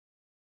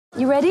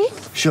You ready?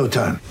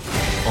 Showtime.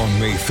 On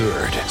May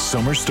 3rd,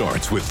 summer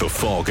starts with The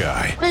Fall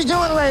Guy. Let's do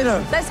it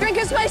later. Let's drink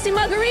a spicy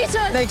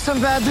margarita. Make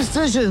some bad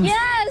decisions.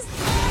 Yes!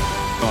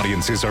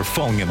 Audiences are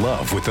falling in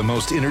love with the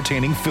most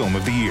entertaining film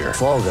of the year.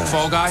 Fall guy.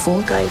 Fall Guy?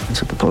 Fall guy.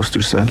 That's what the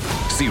poster said.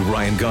 See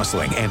Ryan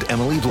Gosling and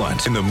Emily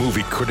Blunt in the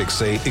movie critics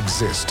say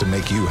exists to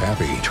make you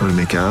happy. Trying to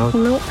make it out?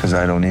 Nope. Because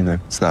I don't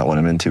either. It's not what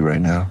I'm into right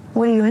now.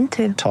 What are you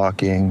into?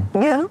 Talking.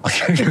 Yeah.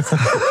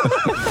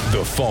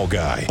 The Fall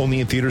Guy.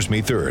 Only in theaters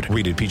May 3rd.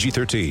 Rated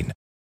PG-13.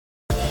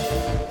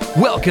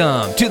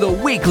 Welcome to the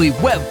weekly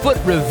Webfoot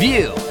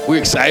Review, We're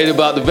excited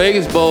about the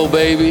Vegas Bowl,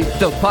 baby.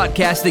 the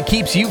podcast that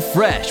keeps you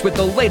fresh with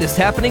the latest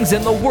happenings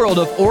in the world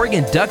of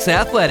Oregon Ducks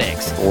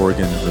athletics.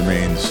 Oregon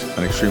remains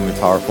an extremely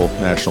powerful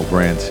national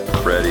brand.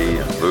 Freddie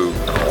and Luke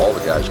and all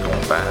the guys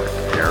going back,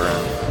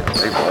 Aaron,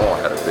 they've all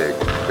had a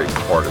big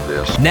part of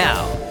this.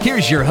 Now,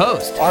 here's your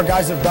host, Our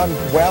guys have done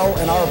well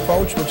in our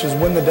approach, which is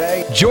win the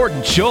day.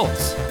 Jordan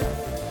Schultz.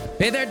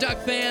 Hey there, Duck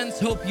fans.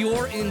 Hope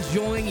you're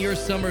enjoying your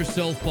summer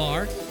so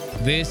far.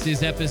 This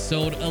is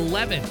episode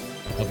 11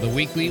 of the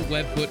weekly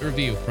Webfoot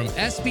Review from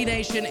SB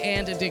Nation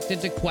and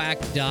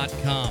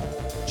AddictedToQuack.com.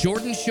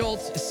 Jordan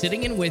Schultz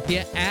sitting in with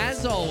you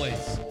as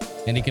always.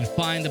 And you can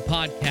find the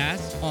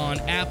podcast on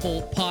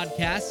Apple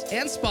Podcasts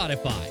and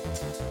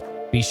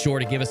Spotify. Be sure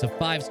to give us a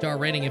 5-star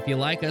rating if you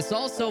like us.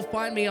 Also,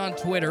 find me on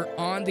Twitter,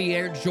 On The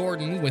Air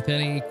Jordan, with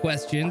any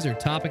questions or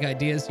topic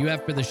ideas you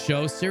have for the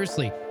show.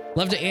 Seriously,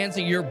 love to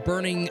answer your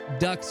burning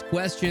Ducks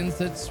questions.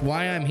 That's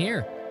why I'm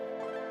here.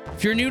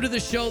 If you're new to the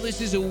show,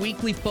 this is a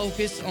weekly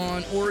focus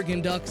on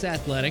Oregon Ducks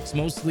athletics,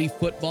 mostly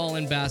football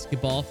and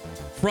basketball,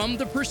 from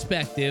the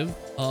perspective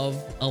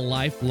of a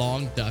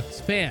lifelong Ducks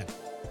fan.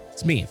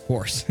 It's me, of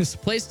course. It's a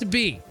place to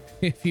be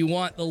if you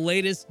want the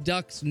latest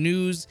Ducks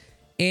news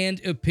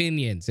and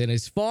opinions. And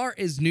as far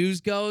as news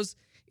goes,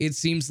 it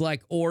seems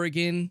like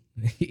Oregon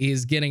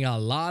is getting a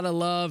lot of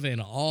love in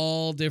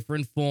all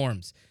different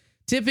forms.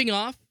 Tipping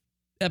off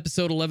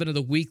episode 11 of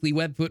the weekly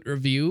Webfoot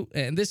Review,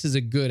 and this is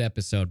a good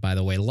episode, by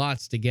the way,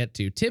 lots to get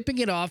to. Tipping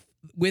it off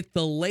with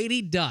the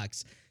Lady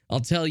Ducks.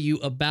 I'll tell you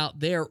about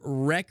their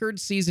record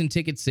season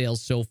ticket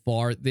sales so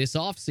far this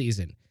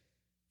offseason.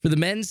 For the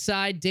men's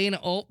side, Dana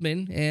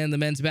Altman and the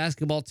men's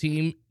basketball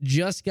team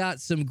just got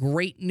some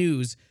great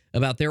news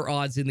about their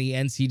odds in the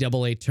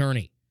NCAA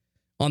tourney.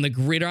 On the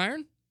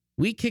gridiron,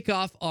 we kick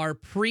off our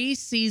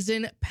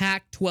preseason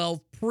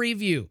Pac-12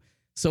 preview.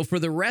 So for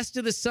the rest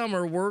of the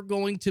summer, we're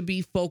going to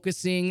be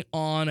focusing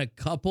on a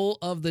couple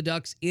of the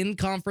Ducks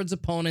in-conference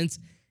opponents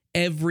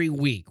every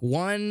week.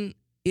 One,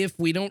 if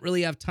we don't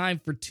really have time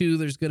for two,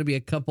 there's going to be a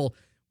couple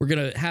we're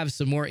going to have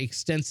some more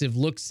extensive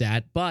looks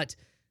at. But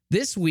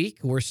this week,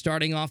 we're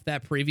starting off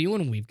that preview,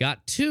 and we've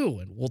got two.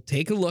 And we'll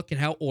take a look at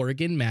how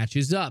Oregon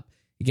matches up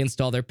against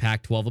all their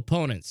Pac-12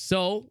 opponents.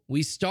 So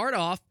we start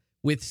off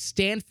with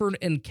Stanford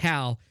and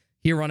Cal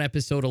here on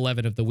episode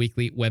 11 of the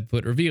weekly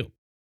Webfoot Review.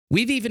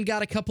 We've even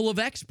got a couple of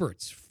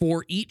experts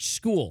for each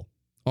school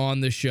on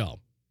the show.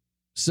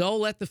 So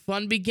let the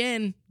fun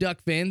begin,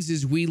 Duck fans,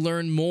 as we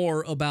learn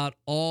more about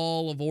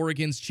all of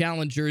Oregon's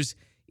challengers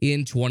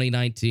in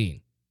 2019.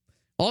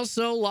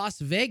 Also, Las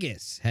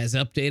Vegas has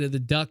updated the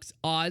Ducks'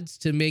 odds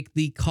to make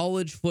the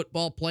college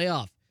football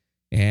playoff,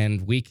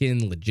 and we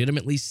can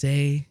legitimately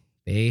say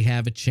they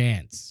have a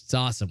chance. It's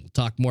awesome. We'll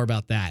talk more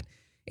about that.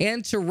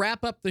 And to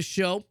wrap up the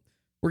show,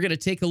 we're going to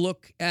take a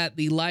look at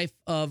the life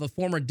of a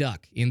former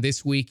Duck in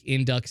This Week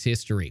in Ducks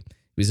History.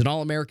 He was an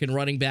All-American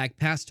running back,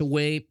 passed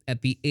away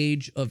at the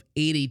age of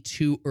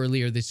 82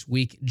 earlier this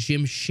week,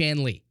 Jim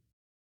Shanley.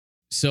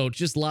 So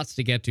just lots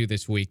to get to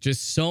this week.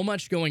 Just so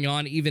much going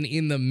on, even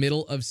in the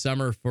middle of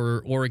summer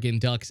for Oregon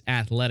Ducks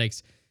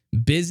athletics.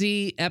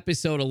 Busy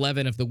episode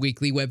 11 of the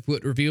weekly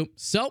Webfoot Review.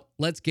 So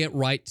let's get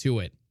right to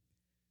it.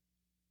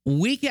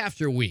 Week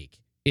after week,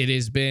 it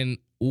has been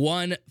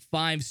one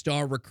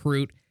 5-star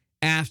recruit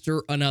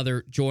after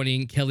another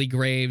joining Kelly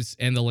Graves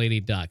and the Lady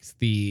Ducks.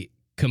 The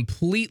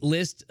complete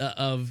list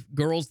of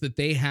girls that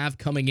they have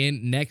coming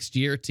in next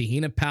year: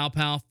 Tahina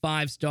Paopao,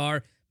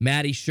 5-star,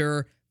 Maddie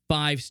Scher,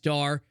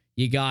 5-star.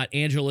 You got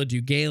Angela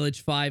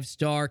Dugalich,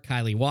 5-star,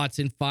 Kylie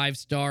Watson,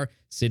 5-star,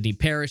 Sydney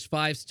Parrish,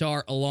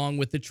 5-star, along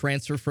with the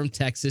transfer from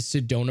Texas,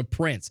 Sedona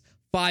Prince,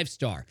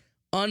 5-star.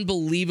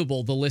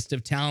 Unbelievable, the list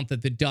of talent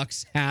that the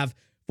Ducks have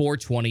for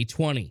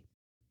 2020.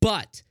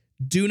 But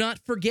do not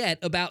forget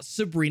about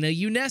Sabrina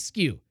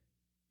Ionescu.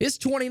 This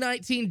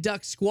 2019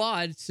 Duck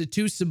squad,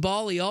 Satu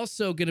Sabali,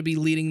 also going to be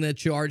leading the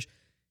charge,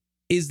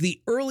 is the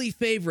early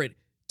favorite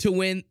to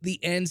win the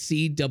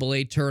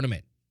NCAA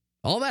tournament.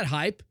 All that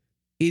hype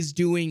is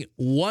doing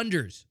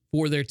wonders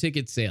for their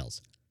ticket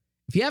sales.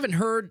 If you haven't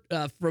heard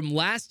from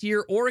last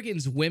year,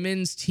 Oregon's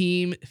women's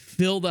team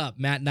filled up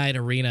Matt Knight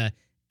Arena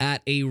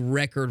at a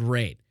record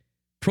rate.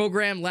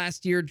 Program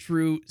last year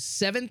drew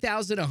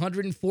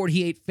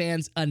 7,148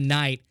 fans a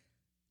night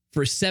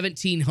for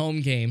 17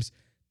 home games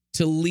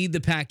to lead the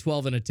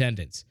Pac-12 in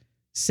attendance.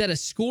 Set a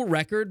school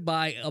record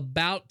by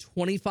about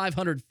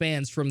 2,500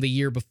 fans from the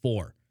year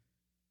before.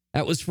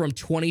 That was from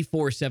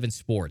 24/7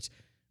 Sports.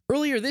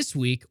 Earlier this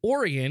week,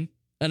 Oregon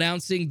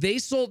announcing they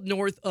sold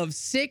north of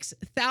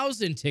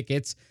 6,000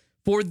 tickets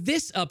for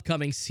this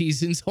upcoming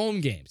season's home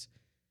games.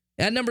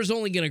 That number's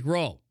only going to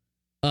grow.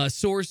 A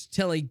source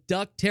telling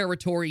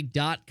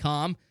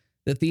DuckTerritory.com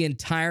that the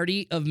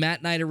entirety of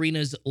Matt Knight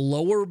Arena's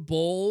lower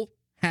bowl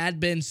had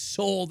been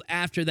sold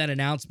after that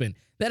announcement.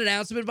 That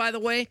announcement, by the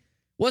way,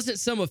 wasn't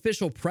some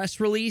official press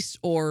release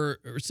or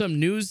some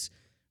news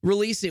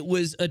release. It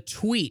was a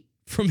tweet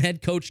from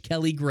head coach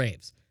Kelly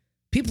Graves.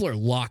 People are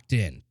locked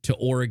in to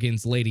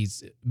Oregon's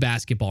ladies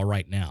basketball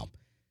right now.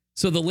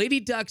 So the Lady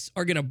Ducks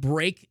are going to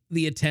break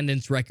the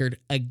attendance record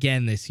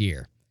again this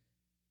year.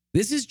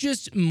 This is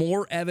just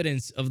more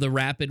evidence of the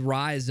rapid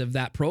rise of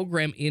that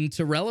program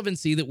into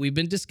relevancy that we've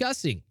been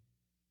discussing.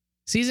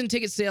 Season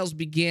ticket sales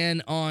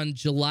began on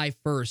July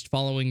 1st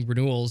following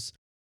renewals.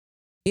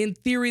 In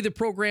theory, the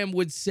program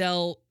would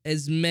sell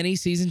as many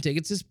season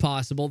tickets as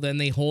possible. Then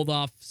they hold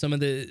off some of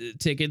the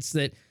tickets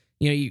that,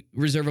 you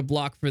reserve a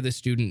block for the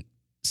student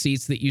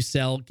seats that you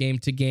sell game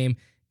to game.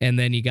 And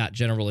then you got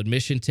general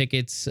admission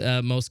tickets.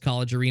 Most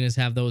college arenas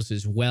have those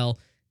as well.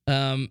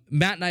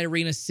 Matt Knight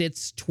Arena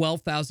sits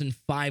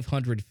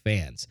 12,500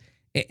 fans.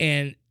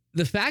 And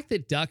the fact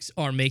that Ducks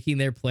are making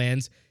their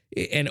plans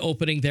and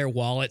opening their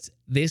wallets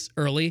this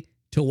early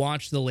to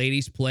watch the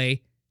ladies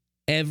play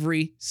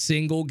every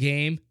single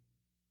game,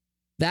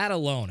 that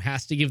alone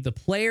has to give the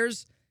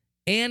players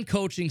and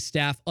coaching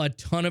staff a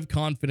ton of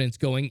confidence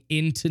going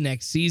into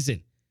next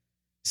season.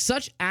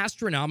 Such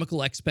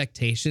astronomical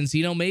expectations,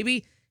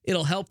 maybe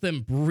it'll help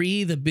them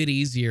breathe a bit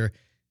easier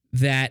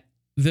that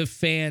the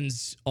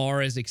fans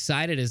are as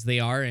excited as they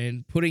are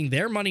and putting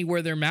their money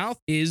where their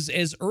mouth is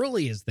as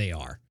early as they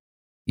are.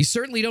 You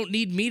certainly don't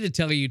need me to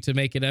tell you to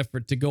make an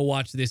effort to go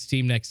watch this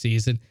team next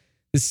season.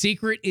 The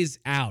secret is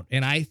out,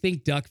 and I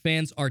think Duck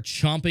fans are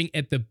chomping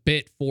at the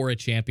bit for a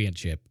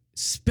championship,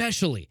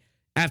 especially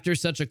after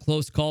such a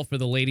close call for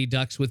the Lady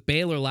Ducks with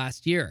Baylor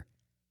last year.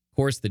 Of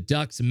course, the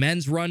Ducks'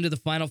 men's run to the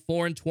Final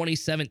Four in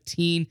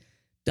 2017,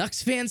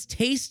 Ducks fans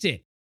taste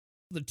it.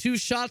 The 2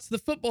 shots the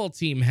football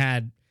team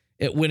had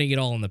at winning it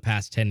all in the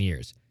past 10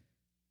 years.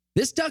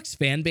 This Ducks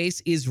fan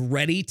base is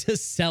ready to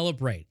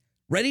celebrate,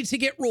 ready to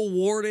get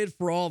rewarded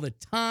for all the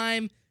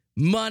time,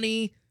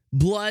 money,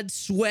 blood,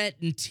 sweat,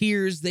 and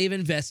tears they've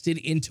invested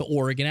into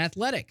Oregon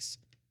athletics.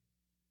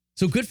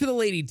 So good for the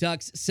Lady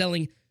Ducks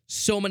selling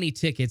so many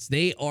tickets.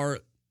 They are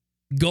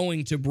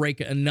going to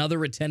break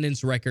another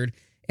attendance record,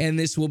 and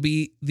this will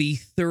be the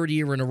 3rd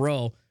year in a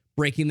row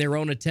breaking their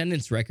own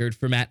attendance record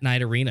for Matt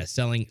Knight Arena,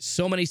 selling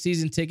so many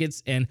season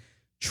tickets and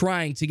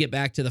trying to get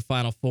back to the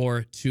Final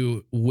Four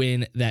to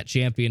win that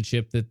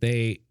championship that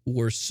they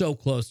were so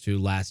close to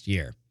last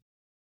year.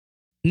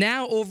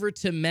 Now over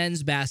to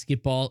men's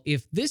basketball.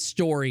 If this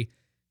story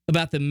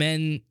about the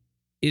men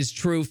is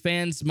true,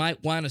 fans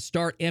might want to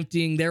start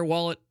emptying their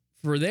wallet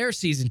for their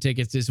season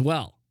tickets as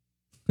well.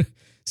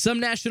 Some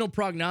national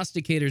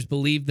prognosticators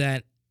believe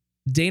that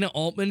Dana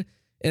Altman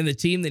and the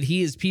team that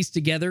he has pieced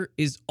together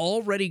is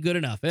already good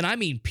enough. And I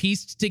mean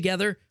pieced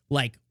together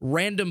like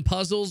random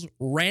puzzles,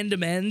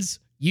 random ends.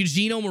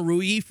 Eugene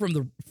Omoruyi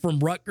from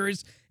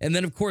Rutgers, and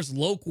then of course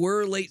Loke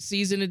Wur late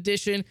offseason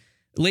edition,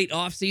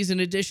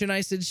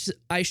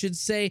 I should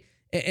say,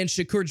 and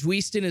Shakur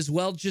Juiston as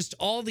well. Just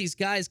all these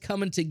guys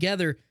coming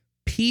together,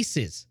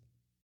 pieces.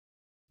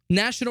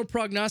 National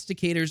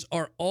prognosticators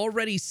are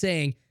already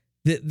saying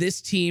that this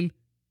team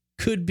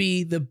could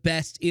be the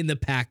best in the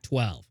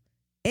Pac-12.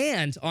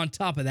 And on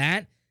top of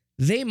that,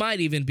 they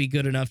might even be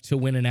good enough to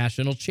win a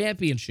national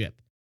championship.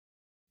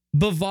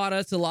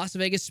 Bovada, the Las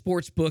Vegas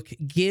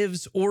Sportsbook,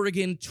 gives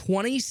Oregon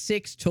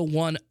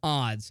 26-1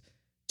 odds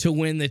to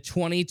win the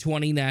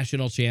 2020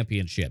 national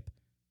championship.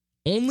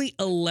 Only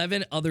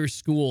 11 other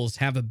schools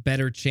have a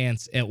better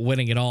chance at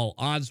winning it all,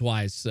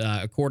 odds-wise,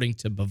 according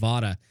to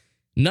Bovada.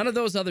 None of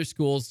those other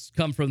schools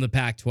come from the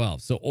Pac-12.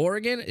 So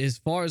Oregon, as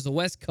far as the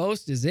West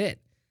Coast, is it.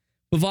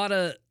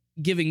 Bovada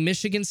giving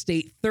Michigan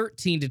State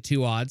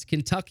 13-2 odds,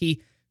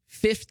 Kentucky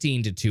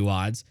 15-2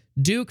 odds,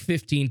 Duke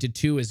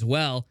 15-2 as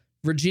well,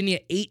 Virginia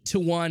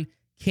 8-1,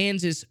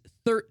 Kansas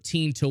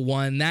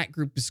 13-1. That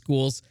group of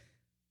schools,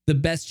 the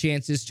best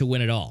chances to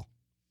win it all.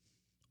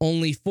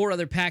 Only 4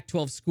 other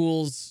Pac-12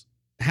 schools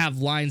have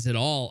lines at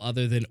all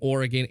other than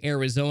Oregon.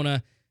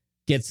 Arizona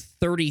gets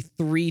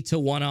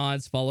 33-1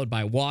 odds, followed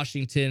by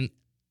Washington,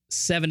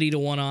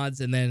 70-1 odds,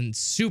 and then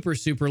super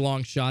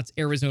long shots,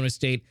 Arizona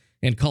State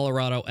and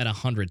Colorado at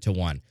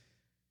 100-1.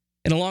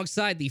 And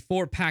alongside the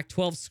 4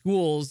 Pac-12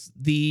 schools,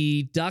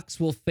 the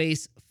Ducks will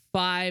face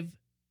 5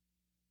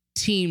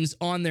 teams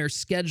on their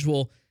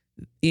schedule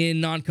in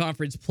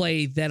non-conference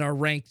play that are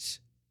ranked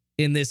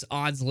in this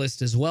odds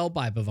list as well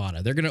by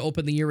Bovada. They're going to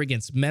open the year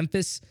against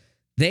Memphis.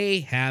 They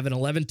have an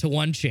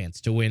 11-1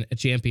 chance to win a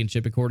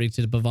championship, according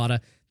to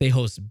Bovada. They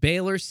host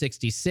Baylor,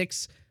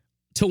 66-1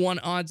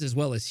 odds, as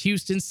well as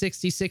Houston,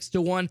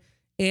 66-1,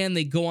 and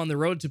they go on the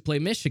road to play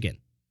Michigan.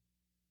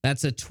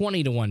 That's a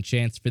 20-1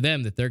 chance for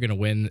them that they're going to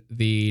win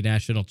the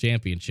national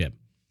championship.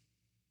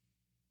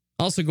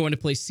 Also going to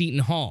play Seton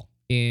Hall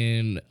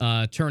in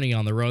tourney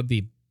on the road,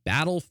 the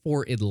Battle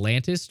for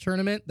Atlantis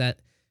tournament that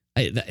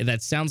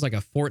That sounds like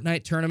a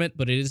Fortnite tournament,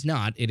 but it is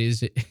not. It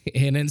is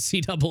an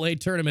NCAA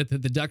tournament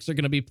that the Ducks are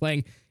going to be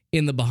playing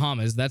in the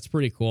Bahamas. That's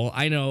pretty cool.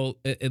 I know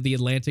the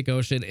Atlantic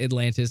Ocean,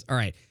 Atlantis. All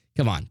right,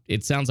 come on.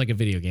 It sounds like a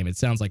video game. It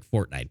sounds like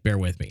Fortnite. Bear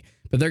with me.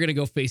 But they're going to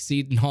go face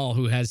Seton Hall,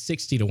 who has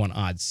 60-1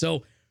 odds.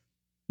 So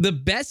the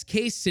best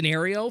case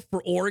scenario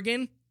for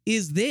Oregon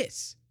is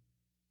this.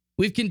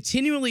 We've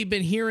continually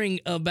been hearing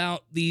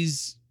about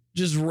these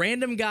just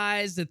random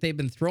guys that they've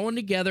been throwing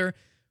together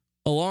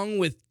along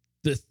with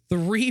the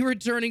 3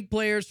 returning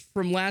players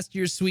from last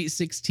year's Sweet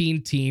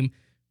 16 team.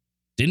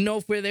 Didn't know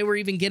if they were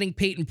even getting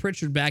Peyton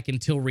Pritchard back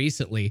until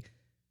recently.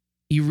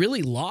 You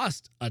really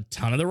lost a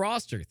ton of the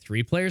roster.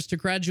 3 players to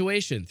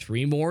graduation,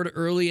 3 more to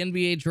early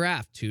NBA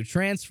draft, 2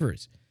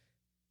 transfers.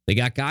 They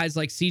got guys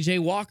like CJ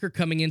Walker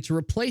coming in to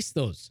replace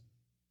those.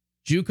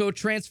 JUCO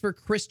transfer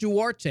Chris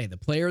Duarte, the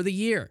player of the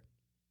year.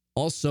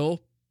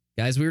 Also,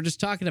 guys we were just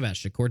talking about,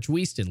 Shakur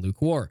Juiston,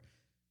 Luke War,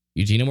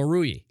 Eugene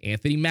Maruyi,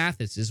 Anthony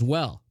Mathis as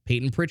well,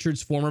 Peyton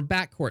Pritchard's former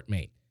backcourt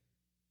mate.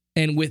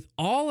 And with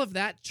all of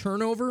that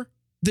turnover,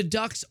 the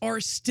Ducks are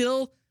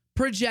still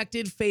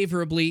projected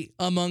favorably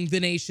among the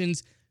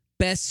nation's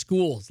best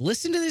schools.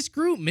 Listen to this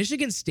group: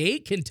 Michigan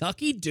State,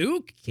 Kentucky,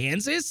 Duke,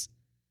 Kansas,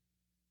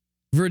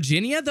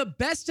 Virginia. The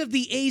best of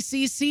the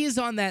ACC is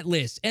on that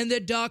list, and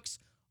the Ducks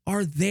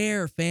are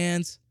there,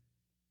 fans.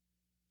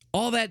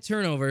 All that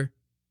turnover,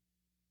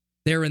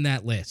 they're in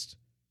that list.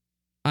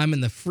 I'm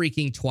in the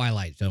freaking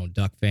twilight zone,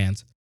 Duck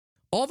fans.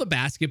 All the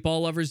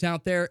basketball lovers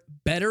out there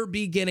better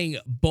be getting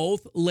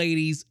both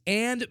ladies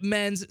and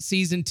men's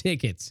season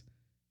tickets.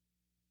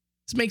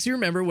 This makes you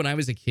remember when I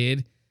was a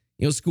kid,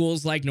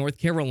 schools like North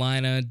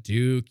Carolina,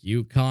 Duke,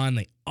 UConn,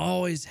 they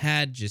always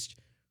had just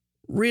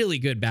really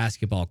good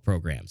basketball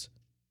programs.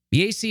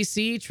 The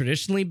ACC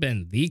traditionally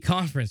been the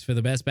conference for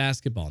the best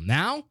basketball.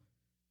 Now,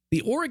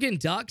 the Oregon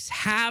Ducks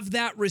have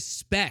that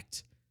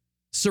respect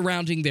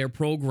surrounding their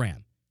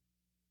program.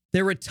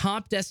 They're a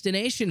top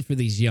destination for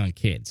these young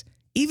kids,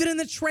 even in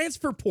the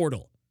transfer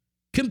portal,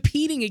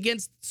 competing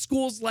against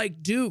schools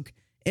like Duke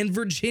and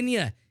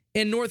Virginia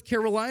and North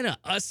Carolina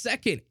a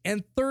second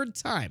and third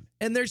time,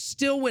 and they're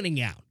still winning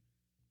out.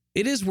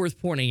 It is worth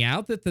pointing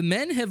out that the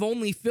men have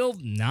only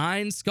filled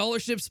 9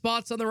 scholarship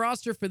spots on the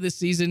roster for this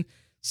season,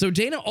 so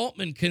Dana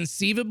Altman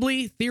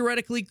conceivably,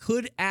 theoretically,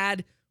 could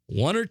add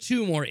 1 or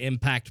 2 more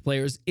impact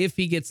players if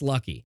he gets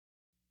lucky.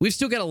 We've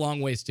still got a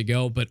long ways to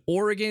go, but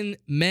Oregon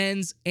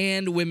men's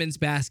and women's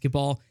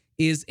basketball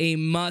is a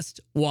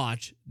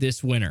must-watch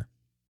this winter.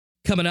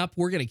 Coming up,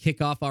 we're going to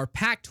kick off our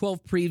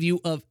Pac-12 preview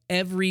of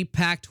every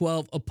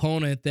Pac-12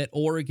 opponent that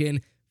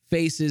Oregon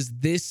faces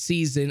this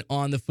season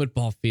on the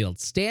football field.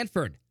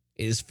 Stanford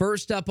is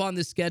first up on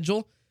the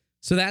schedule,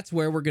 so that's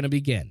where we're going to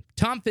begin.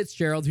 Tom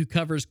Fitzgerald, who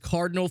covers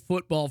Cardinal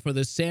football for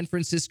the San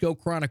Francisco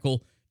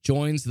Chronicle,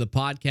 joins the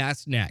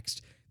podcast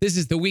next. This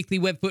is the weekly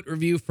Webfoot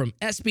review from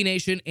SB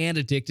Nation and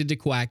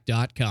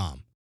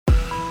AddictedToQuack.com.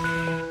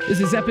 This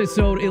is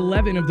episode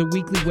 11 of the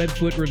weekly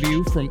Webfoot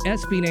review from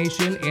SB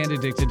Nation and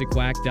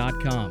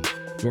AddictedToQuack.com.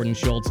 Jordan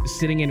Schultz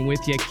sitting in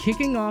with you,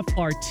 kicking off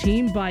our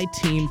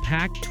team-by-team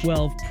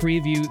Pac-12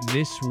 preview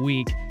this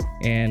week.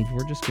 And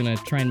we're just going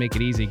to try and make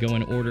it easy, go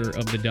in order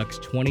of the Ducks'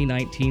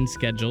 2019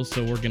 schedule.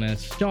 So we're going to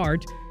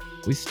start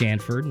with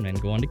Stanford and then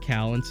go on to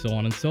Cal and so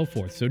on and so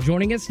forth. So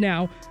joining us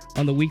now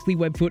on the weekly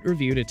Webfoot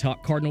review to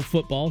talk Cardinal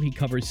football, he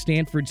covers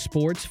Stanford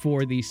sports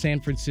for the San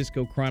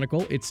Francisco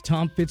Chronicle. It's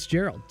Tom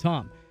Fitzgerald.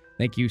 Tom,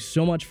 thank you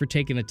so much for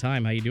taking the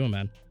time. How you doing,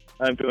 man?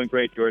 I'm doing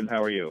great, Jordan.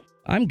 How are you?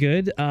 I'm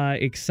good.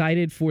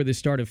 Excited for the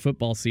start of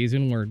football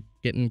season. We're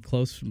getting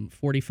close,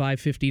 45,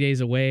 50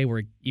 days away.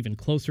 We're even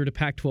closer to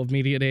Pac-12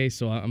 Media Day,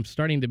 so I'm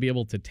starting to be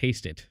able to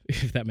taste it,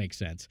 if that makes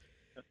sense.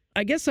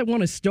 I guess I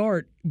want to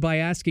start by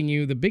asking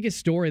you, the biggest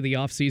story of the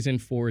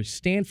offseason for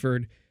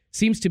Stanford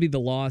seems to be the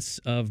loss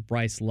of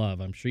Bryce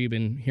Love. I'm sure you've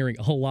been hearing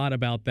a whole lot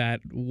about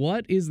that.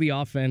 What is the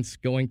offense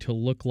going to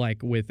look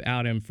like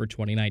without him for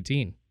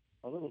 2019?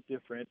 A little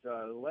different.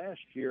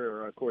 Last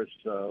year, of course,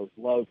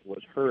 Love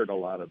was hurt a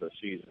lot of the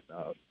season.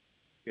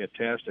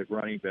 Fantastic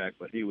running back,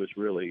 but he was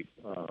really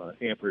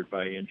hampered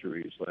by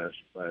injuries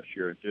last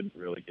year and didn't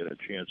really get a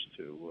chance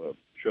to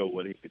show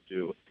what he could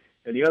do.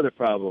 And the other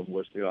problem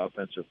was the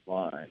offensive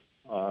line.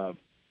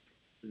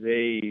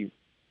 They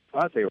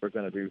thought they were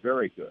going to be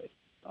very good,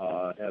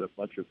 had a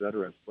bunch of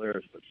veteran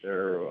players, but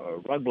their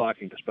run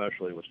blocking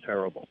especially was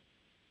terrible.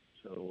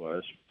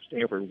 So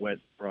Stanford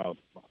went from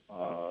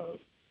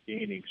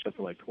gaining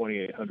something like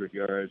 2,800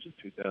 yards in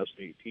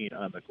 2018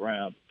 on the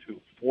ground to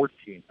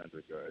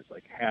 1,400 yards,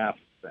 like half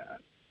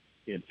that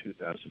in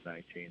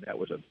 2019. That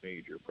was a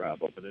major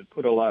problem. And it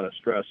put a lot of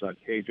stress on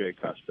KJ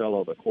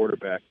Costello, the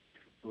quarterback,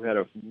 who had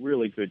a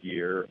really good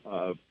year,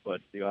 but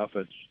the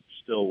offense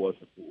still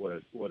wasn't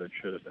what it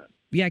should have been.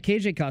 Yeah,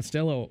 KJ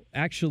Costello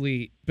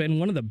actually been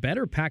one of the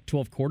better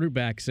Pac-12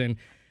 quarterbacks and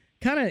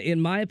kind of, in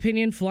my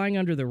opinion, flying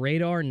under the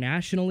radar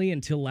nationally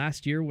until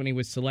last year when he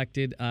was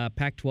selected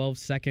Pac-12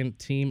 second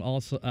team,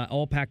 all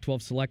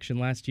Pac-12 selection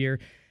last year.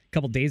 A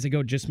couple days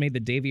ago, just made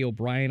the Davey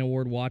O'Brien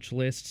Award watch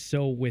list.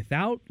 So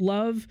without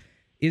Love,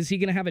 Is he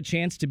going to have a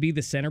chance to be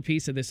the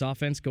centerpiece of this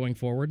offense going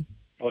forward?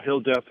 Well, he'll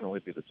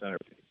definitely be the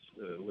centerpiece,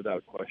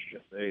 without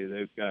question.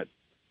 They've got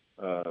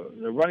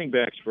the running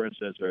backs, for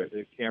instance,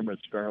 Cameron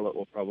Scarlett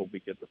will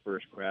probably get the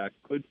first crack.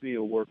 Could be a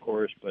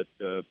workhorse, but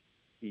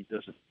he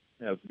doesn't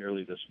have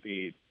nearly the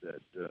speed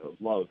that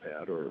Love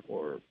had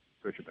or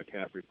Christian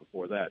McCaffrey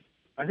before that.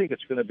 I think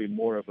it's going to be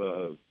more of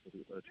a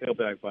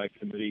tailback by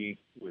committee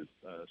with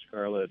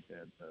Scarlett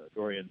and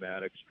Dorian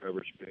Maddox,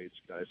 Trevor Spades,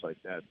 guys like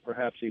that.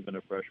 Perhaps even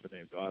a freshman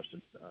named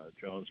Austin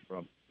Jones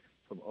from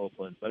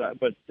Oakland.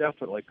 But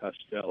definitely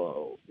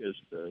Costello is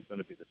going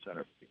to be the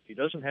centerpiece. He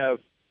doesn't have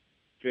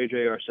J.J.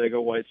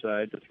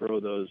 Arcega-Whiteside to throw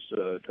those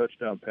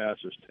touchdown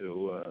passes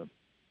to.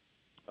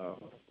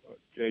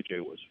 J.J.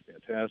 was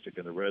fantastic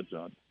in the red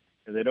zone.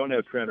 And they don't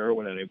have Trent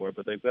Irwin anymore,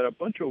 but they've got a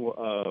bunch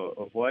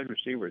of wide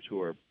receivers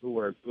who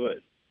are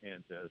good,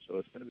 and so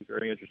it's going to be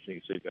very interesting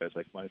to see guys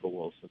like Michael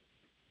Wilson,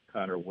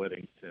 Connor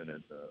Whittington,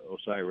 and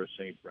Osiris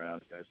St.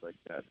 Brown, guys like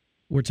that.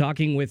 We're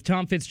talking with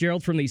Tom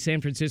Fitzgerald from the San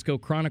Francisco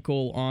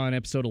Chronicle on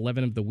episode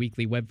 11 of the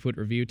weekly Webfoot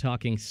Review,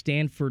 talking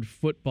Stanford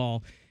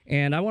football.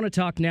 And I want to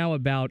talk now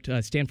about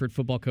Stanford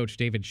football coach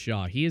David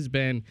Shaw. He has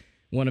been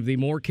one of the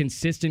more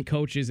consistent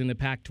coaches in the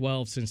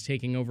Pac-12 since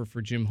taking over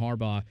for Jim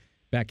Harbaugh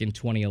back in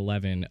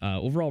 2011.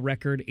 Overall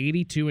record,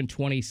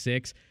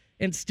 82-26,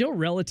 and still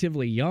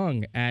relatively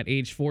young at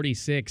age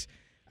 46.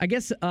 I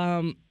guess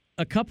a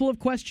couple of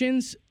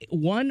questions.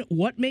 One,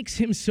 what makes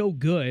him so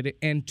good?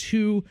 And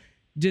two,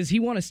 does he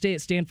want to stay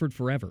at Stanford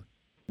forever?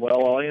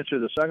 Well, I'll answer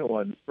the second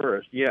one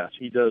first. Yes,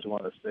 he does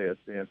want to stay at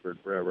Stanford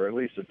forever, at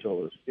least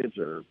until his kids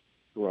are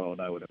grown,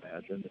 I would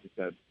imagine. He's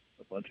got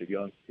a bunch of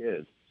young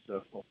kids.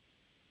 So,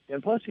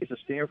 and plus, he's a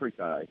Stanford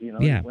guy. You know,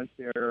 He went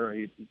there.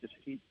 He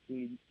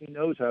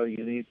knows how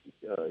unique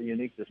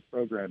this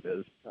program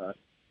is,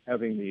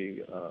 having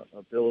the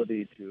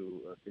ability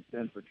to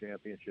contend for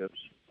championships,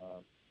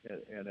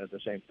 and at the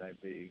same time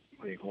being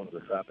one of the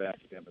top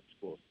academic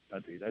schools in the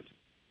country.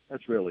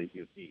 That's really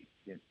unique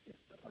in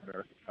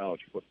American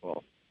college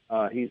football.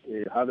 How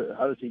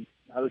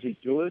does he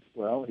do it?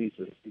 Well, he's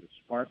a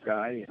smart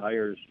guy. He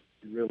hires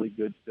really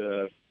good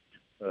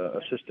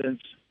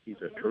assistants.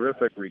 He's a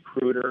terrific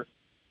recruiter.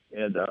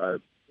 And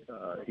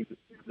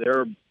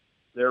their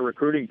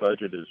recruiting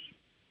budget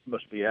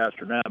must be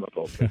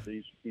astronomical because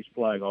he's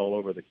flying all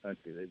over the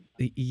country.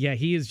 Yeah,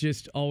 he has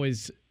just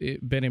always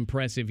been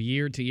impressive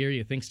year to year.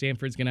 You think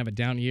Stanford's going to have a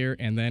down year,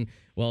 and then,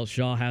 well,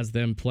 Shaw has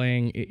them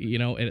playing,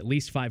 at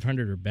least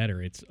 500 or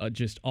better. It's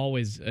just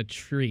always a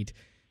treat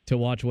to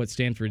watch what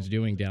Stanford's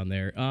doing down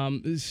there.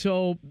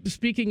 So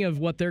speaking of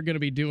what they're going to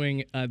be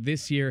doing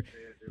this year,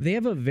 they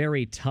have a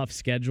very tough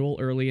schedule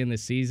early in the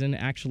season.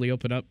 Actually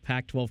open up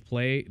Pac-12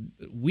 play.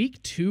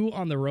 Week 2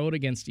 on the road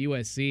against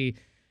USC.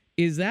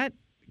 Is that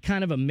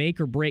kind of a make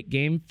or break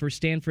game for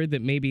Stanford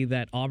that maybe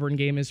that Auburn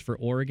game is for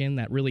Oregon,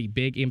 that really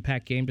big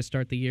impact game to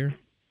start the year?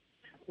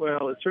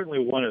 Well, it's certainly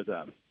one of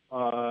them.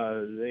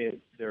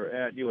 They're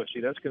at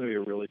USC. That's going to be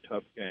a really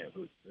tough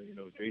game.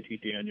 JT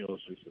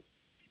Daniels,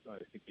 I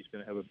think he's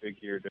going to have a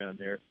big year down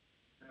there.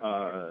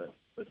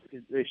 But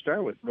they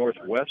start with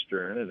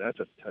Northwestern, and that's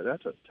a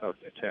tough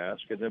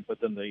task. But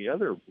then the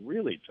other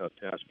really tough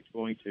task is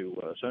going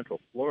to Central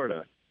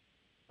Florida,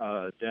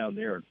 down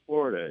there in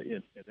Florida,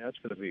 and that's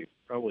going to be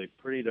probably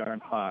pretty darn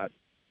hot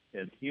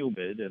and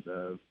humid. And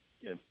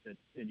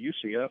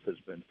UCF has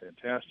been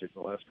fantastic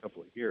the last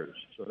couple of years,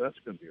 so that's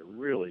going to be a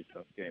really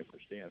tough game for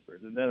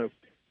Stanford. And then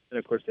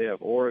of course they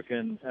have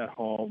Oregon at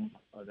home.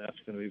 That's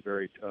going to be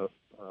very tough.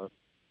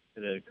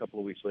 And then a couple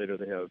of weeks later,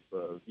 they have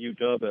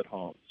UW at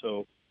home.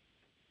 So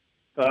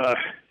that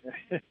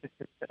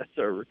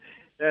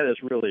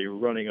is really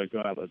running a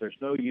gauntlet. There's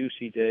no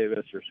UC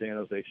Davis or San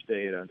Jose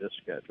State on this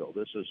schedule.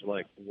 This is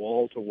like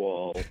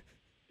wall-to-wall,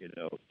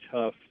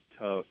 tough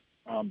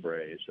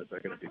hombres that they're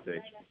going to be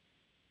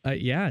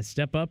facing.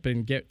 Step up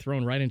and get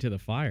thrown right into the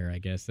fire, I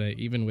guess,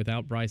 even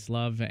without Bryce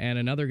Love. And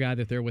another guy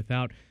that they're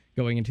without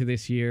going into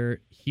this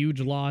year,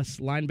 huge loss,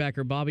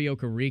 linebacker Bobby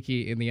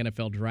Okereke in the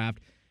NFL draft.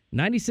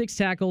 96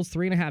 tackles,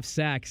 3.5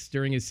 sacks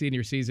during his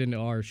senior season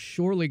are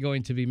surely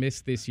going to be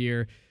missed this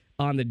year.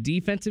 On the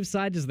defensive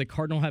side, does the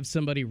Cardinal have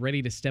somebody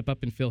ready to step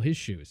up and fill his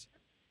shoes?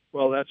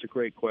 Well, that's a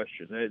great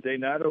question. They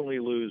not only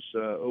lose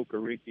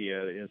Okereke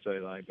at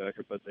inside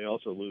linebacker, but they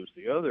also lose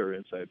the other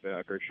inside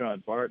backer,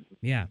 Sean Barton,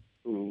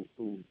 who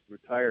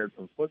retired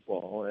from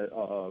football. And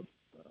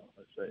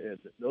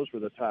those were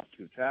the top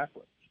 2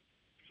 tacklers.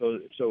 So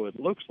it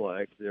looks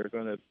like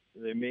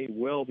they may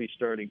well be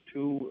starting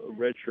 2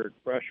 redshirt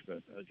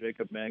freshmen,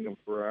 Jacob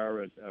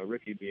Mangum-Farrar and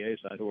Ricky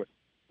Biazon, who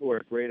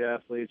are great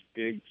athletes,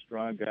 big,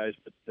 strong guys,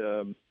 but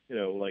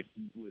like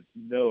with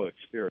no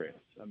experience.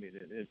 I mean,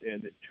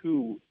 and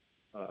 2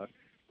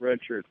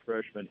 redshirt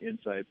freshman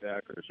inside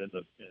backers, and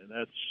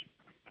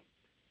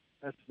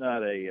that's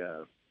not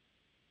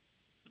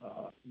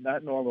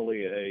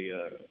normally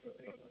a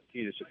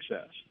key to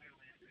success.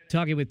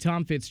 Talking with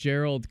Tom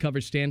Fitzgerald,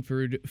 covers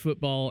Stanford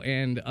football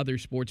and other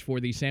sports for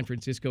the San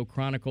Francisco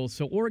Chronicle.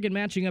 So Oregon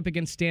matching up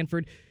against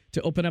Stanford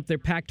to open up their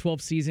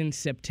Pac-12 season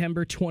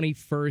September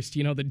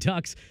 21st. The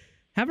Ducks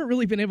haven't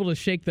really been able to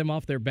shake them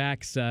off their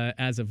backs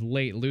as of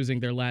late, losing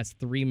their last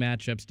 3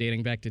 matchups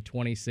dating back to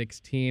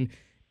 2016.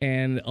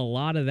 And a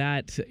lot of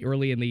that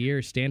early in the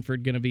year,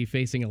 Stanford going to be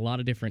facing a lot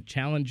of different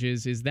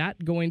challenges. Is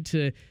that going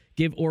to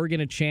give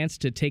Oregon a chance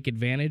to take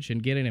advantage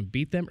and get in and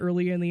beat them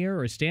early in the year,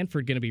 or is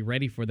Stanford going to be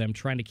ready for them,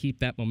 trying to keep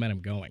that momentum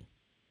going?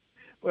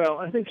 Well,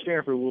 I think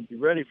Stanford will be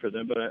ready for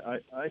them, but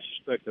I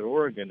suspect that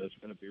Oregon is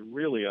going to be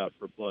really out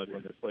for blood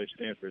when they play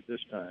Stanford this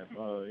time.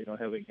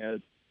 Having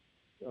had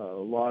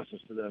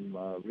losses to them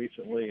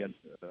recently and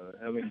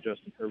having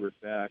Justin Herbert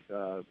back,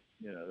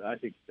 I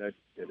think that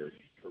kid is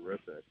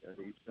terrific.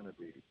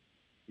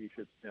 He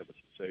should have a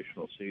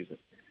sensational season.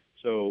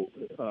 So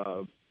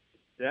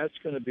that's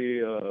going to be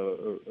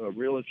a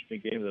real interesting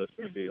game. There's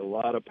going to be a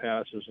lot of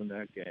passes in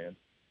that game,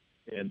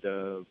 and it's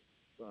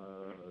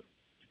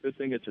a good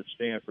thing it's at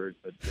Stanford.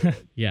 But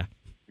yeah,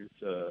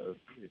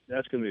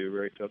 that's going to be a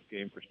very tough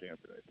game for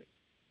Stanford, I think.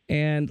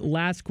 And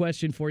last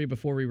question for you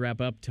before we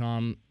wrap up,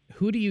 Tom.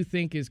 Who do you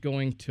think is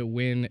going to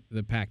win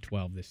the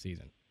Pac-12 this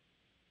season?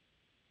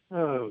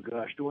 Oh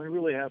gosh, do I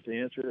really have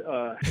to answer?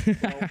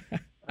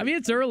 I mean,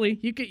 it's early.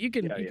 You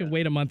can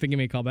wait a month and give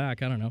me a call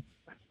back. I don't know.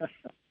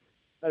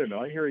 I don't know.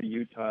 I hear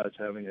Utah is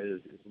having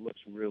it looks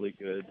really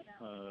good.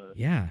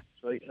 Yeah.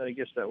 So I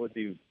guess that would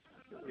be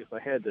if I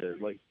had to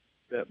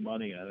bet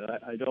money on it.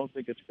 I don't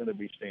think it's going to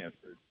be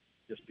Stanford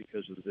just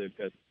because they've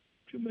got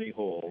too many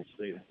holes.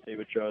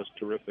 David Shaw's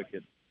terrific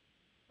at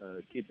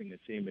keeping the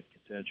team in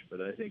contention, but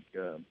I think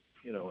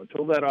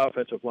until that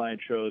offensive line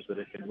shows that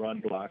it can run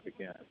block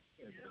again,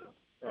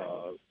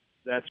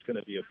 that's going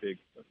to be a big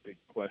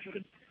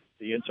question.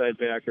 The inside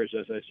backers,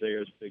 as I say,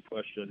 is a big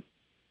question.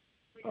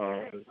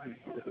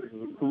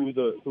 Who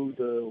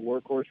the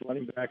workhorse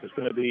running back is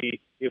going to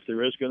be, if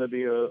there is going to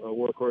be a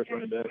workhorse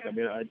running back. I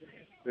mean,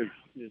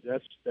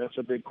 that's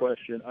a big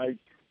question.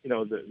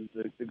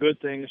 The good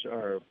things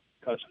are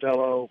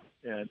Costello,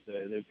 and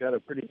they've got a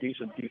pretty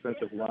decent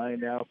defensive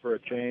line now for a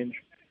change.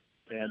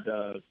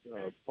 And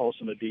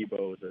Paulson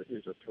Adebo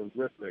is a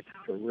terrific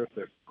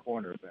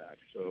cornerback.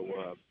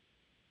 So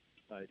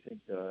I think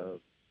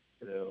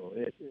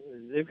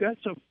they've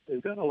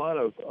got a lot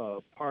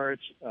of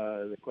parts.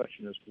 The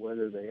question is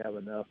whether they have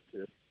enough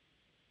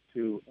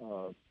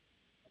to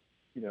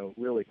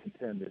really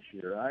contend this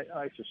year.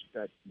 I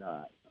suspect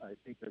not. I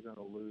think they're going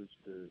to lose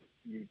to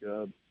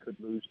UW, could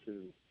lose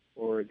to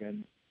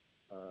Oregon.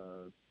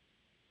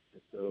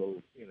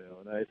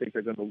 And I think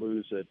they're going to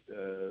lose at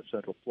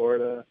Central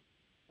Florida.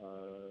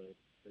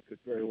 They could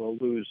very well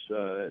lose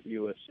at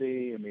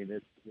USC. I mean,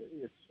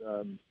 it's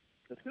going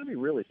to be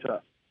really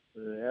tough.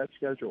 That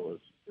schedule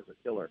is a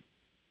killer.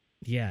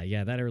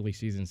 Yeah, that early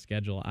season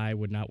schedule, I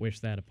would not wish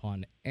that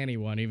upon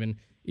anyone,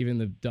 even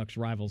the Ducks'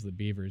 rivals, the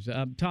Beavers.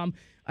 Tom,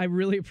 I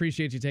really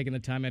appreciate you taking the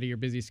time out of your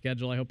busy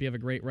schedule. I hope you have a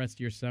great rest of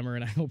your summer,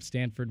 and I hope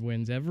Stanford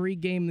wins every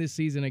game this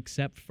season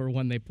except for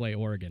when they play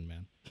Oregon,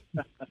 man.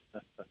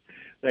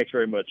 Thanks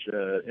very much.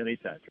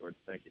 Anytime, Jordan.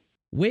 Thank you.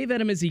 Wave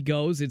at him as he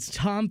goes. It's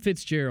Tom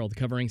Fitzgerald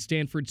covering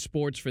Stanford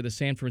sports for the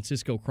San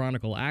Francisco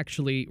Chronicle,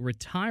 actually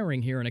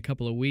retiring here in a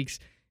couple of weeks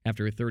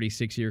after a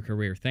 36-year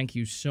career. Thank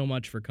you so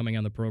much for coming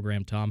on the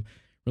program, Tom.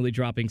 Really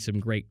dropping some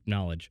great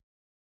knowledge.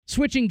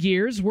 Switching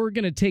gears, we're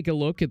going to take a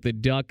look at the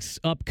Ducks'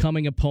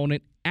 upcoming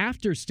opponent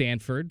after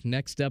Stanford.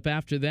 Next up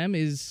after them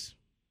is,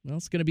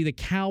 it's going to be the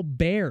Cal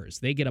Bears.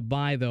 They get a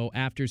bye, though,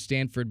 after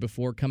Stanford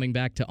before coming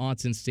back to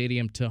Autzen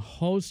Stadium to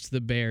host the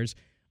Bears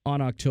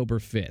on October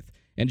 5th.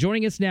 And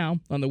joining us now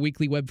on the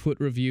weekly Webfoot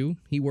Review,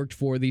 he worked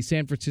for the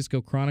San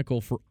Francisco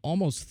Chronicle for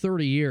almost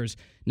 30 years,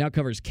 now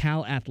covers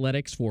Cal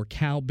athletics for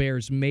Cal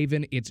Bears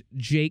Maven. It's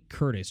Jake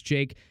Curtis.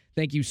 Jake,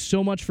 thank you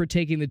so much for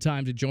taking the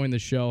time to join the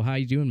show. How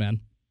you doing,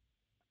 man?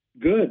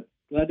 Good.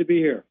 Glad to be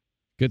here.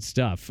 Good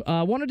stuff.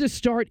 Wanted to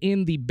start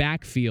in the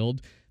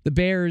backfield. The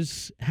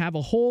Bears have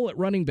a hole at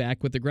running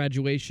back with the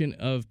graduation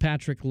of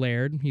Patrick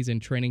Laird. He's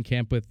in training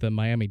camp with the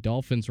Miami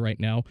Dolphins right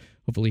now.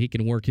 Hopefully he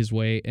can work his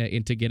way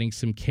into getting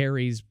some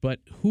carries. But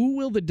who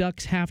will the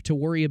Ducks have to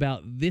worry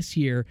about this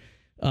year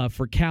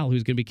for Cal,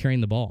 who's going to be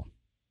carrying the ball?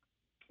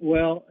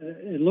 Well,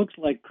 it looks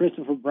like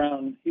Christopher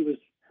Brown, he was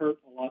hurt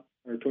a lot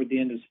toward the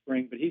end of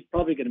spring, but he's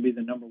probably going to be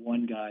the number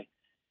one guy.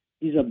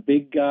 He's a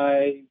big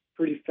guy,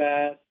 pretty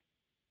fast.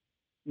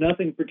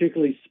 Nothing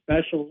particularly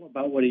special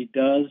about what he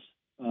does.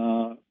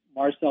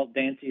 Marcel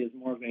Dancy is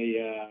more of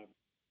a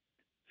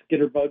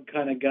skitterbug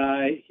kind of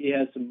guy. He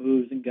has some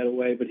moves and get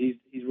away, but he's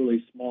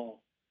really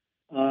small.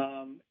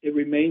 It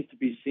remains to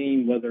be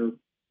seen whether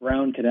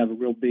Brown could have a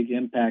real big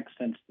impact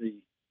since the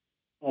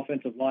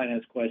offensive line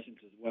has questions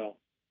as well.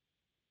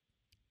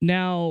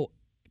 Now,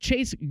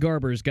 Chase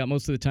Garbers got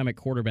most of the time at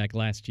quarterback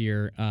last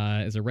year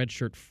as a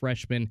redshirt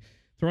freshman,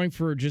 throwing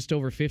for just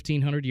over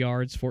 1,500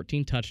 yards,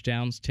 14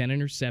 touchdowns, 10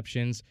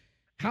 interceptions.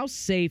 How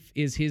safe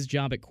is his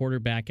job at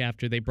quarterback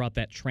after they brought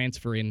that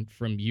transfer in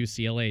from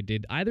UCLA?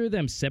 Did either of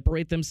them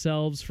separate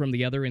themselves from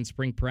the other in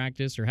spring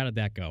practice, or how did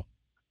that go?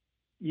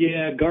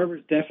 Yeah,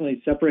 Garbers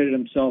definitely separated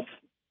himself,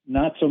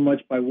 not so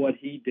much by what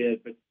he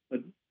did,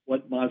 but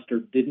what Monster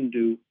didn't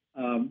do.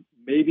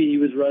 Maybe he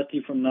was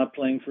rusty from not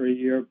playing for a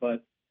year,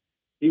 but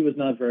he was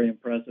not very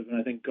impressive. And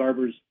I think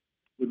Garbers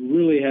would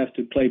really have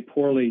to play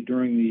poorly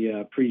during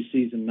the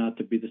preseason not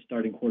to be the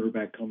starting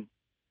quarterback come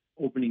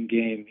opening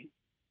game.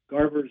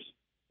 Garbers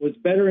was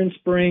better in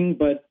spring,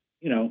 but,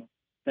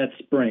 that's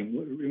spring.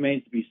 It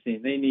remains to be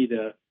seen. They need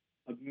a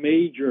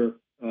major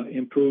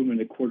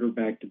improvement at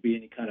quarterback to be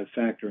any kind of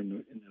factor in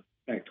the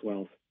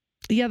Pac-12.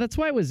 Yeah, that's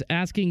why I was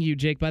asking you,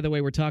 Jake. By the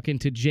way, we're talking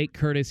to Jake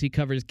Curtis. He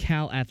covers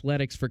Cal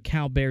Athletics for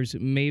Cal Bears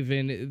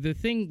Maven. The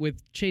thing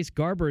with Chase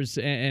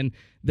Garbers and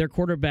their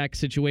quarterback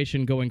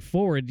situation going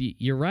forward,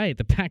 you're right.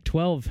 The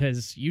Pac-12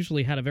 has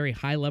usually had a very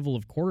high level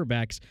of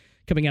quarterbacks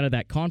coming out of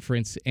that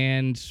conference,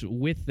 and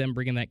with them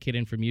bringing that kid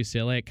in from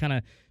UCLA, it kind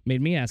of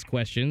made me ask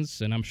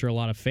questions, and I'm sure a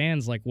lot of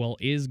fans like, well,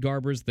 is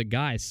Garbers the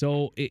guy?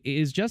 So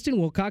is Justin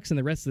Wilcox and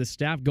the rest of the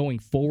staff going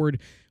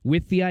forward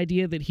with the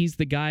idea that he's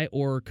the guy,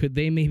 or could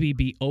they maybe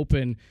be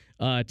open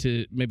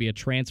to maybe a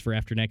transfer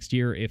after next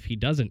year if he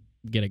doesn't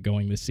get it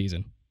going this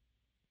season?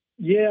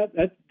 Yeah,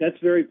 that's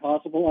very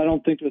possible. I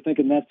don't think they're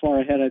thinking that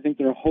far ahead. I think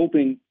they're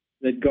hoping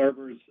that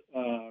Garbers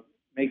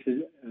makes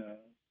a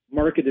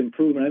market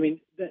improvement. I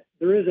mean,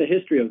 there is a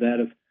history of that,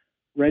 of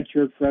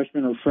redshirt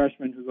freshmen or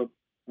freshmen who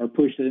are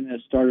pushed in as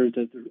starters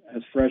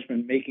as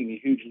freshmen, making a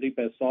huge leap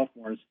as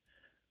sophomores.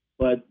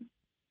 But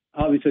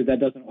obviously that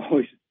doesn't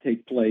always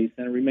take place,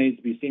 and it remains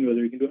to be seen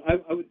whether he can do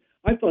it.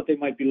 I thought they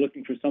might be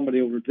looking for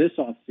somebody over this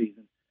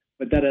offseason,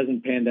 but that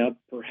hasn't panned out,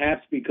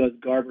 perhaps because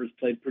Garbers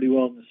played pretty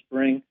well in the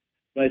spring.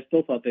 But I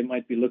still thought they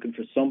might be looking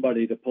for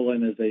somebody to pull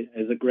in as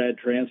a grad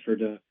transfer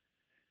to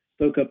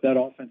soak up that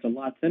offense a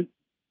lot,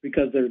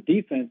 because their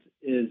defense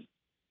is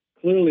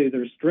clearly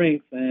their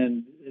strength,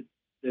 and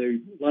a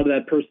lot of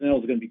that personnel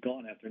is going to be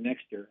gone after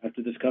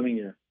this coming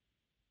year.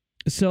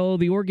 So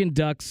the Oregon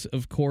Ducks,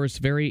 of course,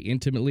 very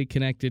intimately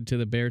connected to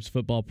the Bears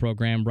football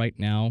program right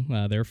now.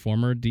 Their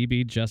former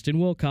DB, Justin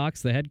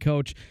Wilcox, the head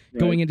coach,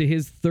 going into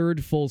his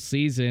third full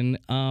season.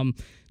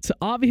 It's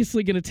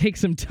obviously going to take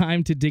some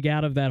time to dig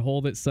out of that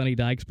hole that Sonny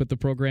Dykes put the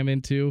program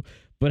into.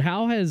 But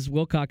how has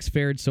Wilcox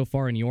fared so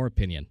far, in your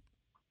opinion?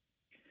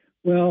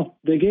 Well,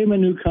 they gave him a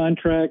new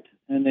contract,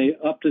 and they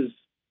upped his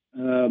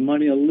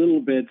money a little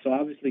bit. So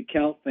obviously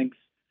Cal thinks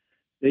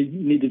they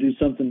need to do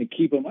something to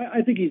keep him.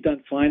 I think he's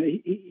done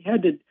fine. He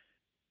had to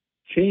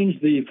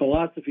change the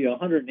philosophy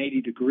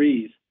 180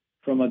 degrees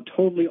from a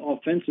totally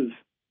offensive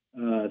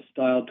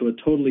style to a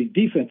totally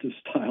defensive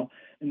style,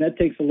 and that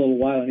takes a little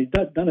while. And he's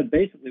done it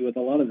basically with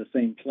a lot of the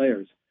same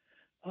players.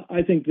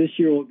 I think this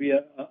year will be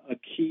a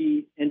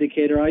key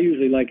indicator. I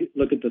usually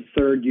look at the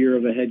third year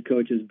of a head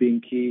coach as being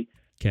key.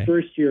 Okay.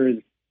 First year is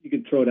you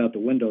can throw it out the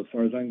window as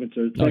far as I'm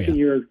concerned. Second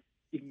year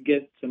you can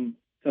get some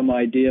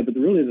idea, but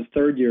really the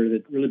third year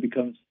that really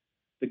becomes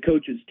the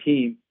coach's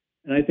team.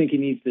 And I think he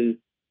needs to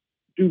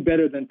do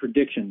better than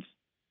predictions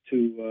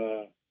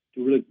to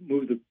really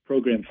move the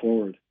program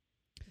forward.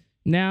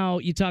 Now,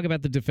 you talk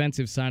about the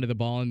defensive side of the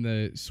ball and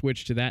the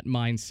switch to that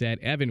mindset.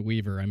 Evan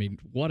Weaver, I mean,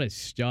 what a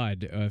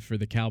stud for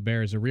the Cal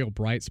Bears, a real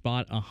bright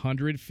spot,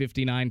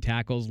 159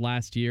 tackles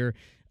last year.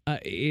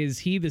 Is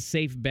he the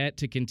safe bet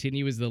to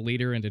continue as the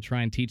leader and to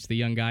try and teach the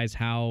young guys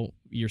how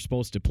you're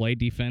supposed to play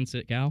defense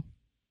at Cal?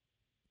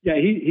 Yeah,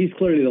 he's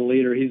clearly the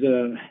leader.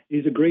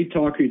 He's a great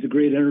talker. He's a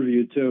great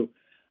interview too.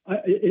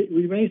 It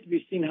remains to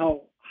be seen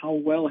how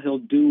well he'll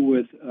do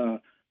with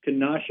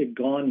Kanashik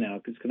gone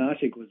now, because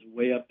Kanashik was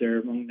way up there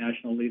among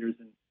national leaders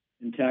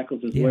in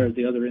tackles as well as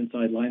the other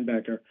inside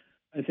linebacker.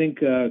 I think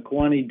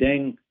Kwani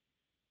Deng,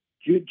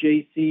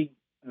 JC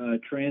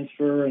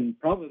transfer, and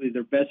probably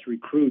their best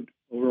recruit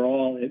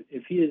overall.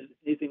 If he is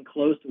anything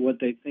close to what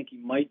they think he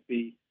might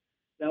be,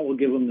 that will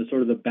give them the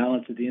sort of the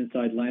balance at the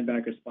inside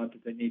linebacker spot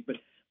that they need. But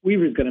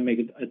Weaver's going to make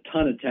a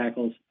ton of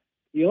tackles.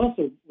 He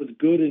also was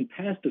good in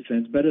pass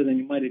defense, better than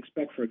you might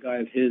expect for a guy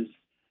of his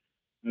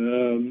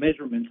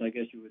measurements, I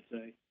guess you would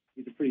say.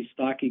 He's a pretty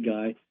stocky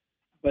guy.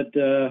 But,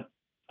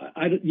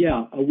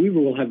 Weaver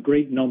will have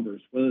great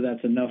numbers. Whether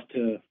that's enough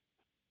to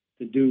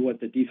do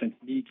what the defense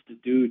needs to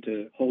do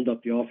to hold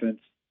up the offense,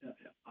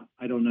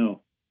 I don't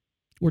know.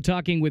 We're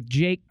talking with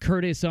Jake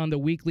Curtis on the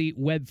weekly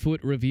Webfoot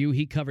Review.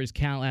 He covers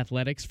Cal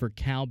Athletics for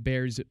Cal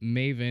Bears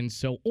Maven.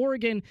 So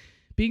Oregon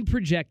being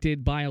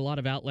projected by a lot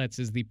of outlets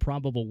as the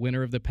probable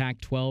winner of the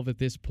Pac-12 at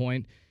this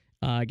point.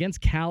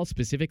 Against Cal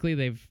specifically,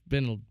 they've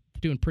been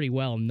doing pretty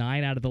well.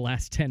 9 out of the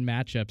last 10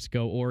 matchups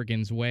go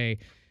Oregon's way.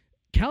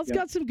 Cal's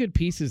got some good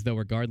pieces, though,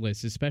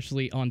 regardless,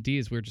 especially on D,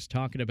 as we were just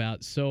talking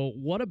about. So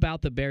what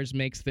about the Bears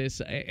makes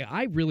this?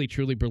 I really,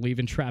 truly believe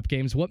in trap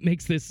games. What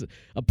makes this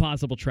a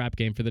possible trap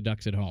game for the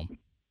Ducks at home?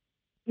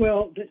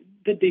 Well,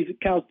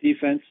 Cal's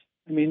defense.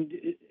 I mean,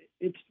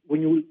 it's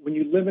when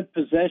you limit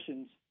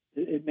possessions,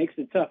 it makes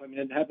it tough. I mean,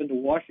 it happened to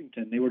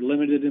Washington. They were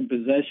limited in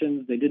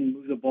possessions. They didn't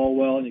move the ball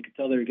well, and you could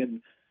tell they were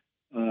getting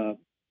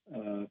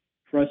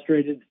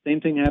frustrated.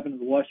 Same thing happened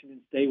to Washington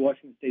State.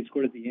 Washington State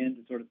scored at the end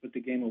to sort of put the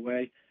game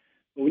away.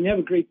 But when you have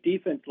a great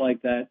defense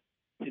like that,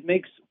 it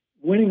makes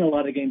winning a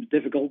lot of games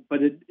difficult, but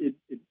it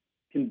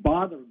can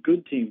bother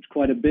good teams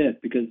quite a bit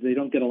because they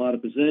don't get a lot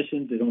of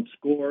possessions, they don't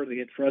score, they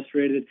get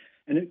frustrated,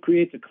 and it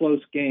creates a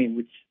close game,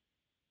 which,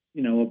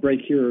 a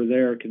break here or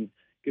there can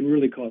can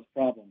really cause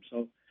problems.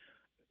 So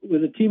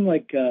with a team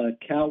like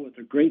Cal with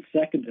a great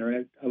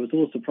secondary, I was a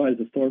little surprised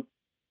the Thorpe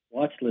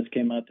watch list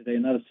came out today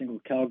and not a single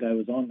Cal guy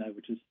was on that,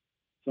 which is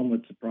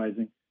somewhat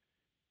surprising.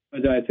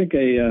 But I think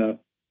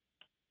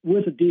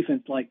with a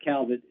defense like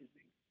Cal, that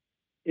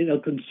it'll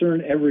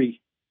concern every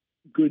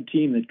good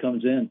team that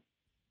comes in.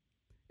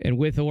 And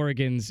with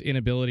Oregon's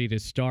inability to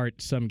start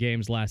some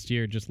games last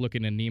year, just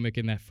looking anemic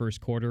in that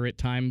first quarter at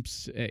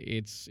times,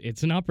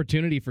 it's an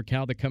opportunity for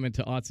Cal to come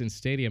into Autzen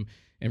Stadium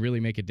and really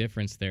make a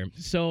difference there.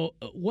 So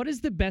what is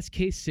the best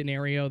case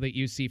scenario that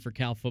you see for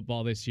Cal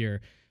football this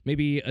year?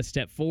 Maybe a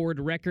step forward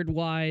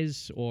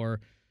record-wise, or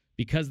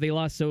because they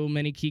lost so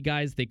many key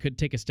guys, they could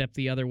take a step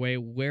the other way.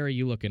 Where are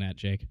you looking at,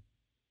 Jake?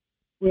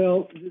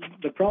 Well,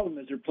 the problem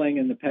is they're playing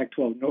in the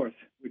Pac-12 North,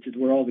 which is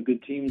where all the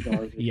good teams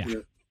are this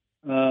year.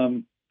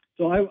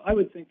 So I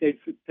would think they'd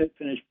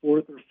finish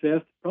fourth or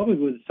fifth, probably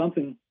with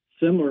something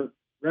similar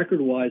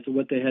record-wise to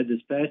what they had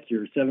this past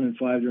year,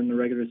 7-5 during the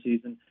regular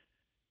season,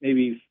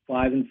 maybe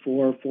 5-4,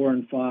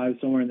 4-5,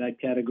 somewhere in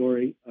that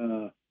category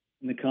in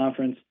the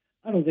conference.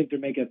 I don't think they're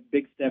making a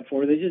big step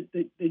forward.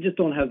 They just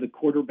don't have the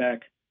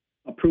quarterback,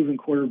 a proven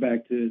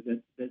quarterback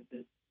that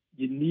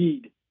you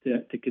need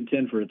to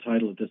contend for a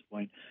title at this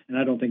point. And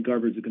I don't think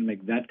Garbers is going to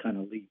make that kind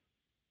of leap.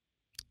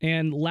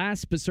 And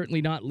last but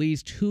certainly not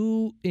least,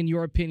 who, in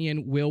your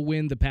opinion, will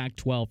win the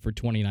Pac-12 for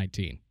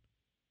 2019?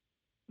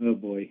 Oh,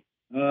 boy.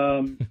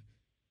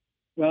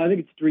 Well, I think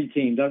it's three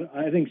teams.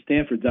 I think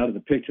Stanford's out of the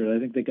picture. I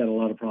think they got a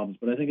lot of problems,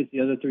 but I think it's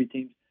the other three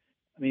teams.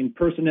 I mean,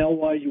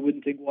 personnel-wise, you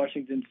wouldn't think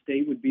Washington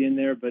State would be in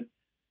there, but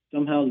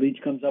somehow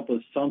Leach comes up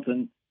with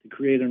something to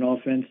create an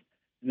offense.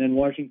 And then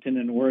Washington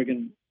and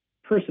Oregon,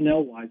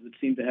 personnel-wise, would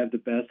seem to have the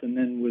best. And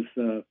then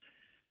with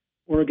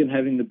Oregon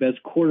having the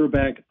best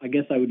quarterback, I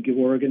guess I would give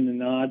Oregon the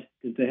nod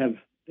because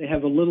they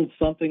have a little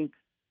something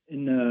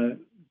in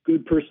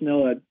good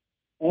personnel at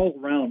all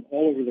around,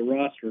 all over the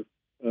roster,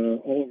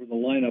 all over the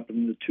lineup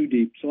and the two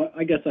deep. So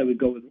I guess I would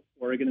go with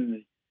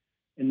Oregon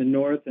in the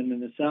North, and in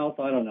the South,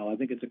 I don't know. I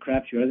think it's a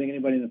crapshoot. I think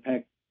anybody in the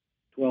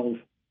Pac-12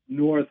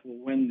 North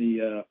will win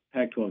the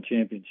Pac-12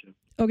 championship.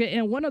 Okay,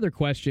 and one other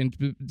question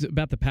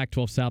about the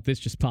Pac-12 South. This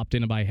just popped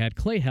into my head.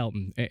 Clay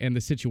Helton and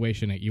the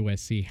situation at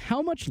USC.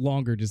 How much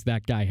longer does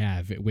that guy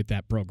have with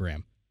that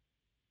program?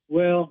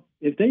 Well,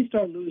 if they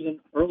start losing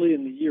early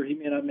in the year, he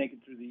may not make it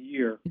through the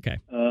year. Okay.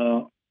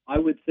 I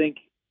would think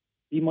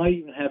he might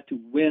even have to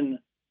win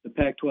the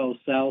Pac-12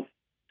 South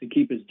to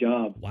keep his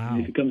job. Wow.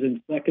 And if he comes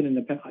in second in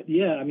the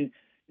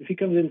if he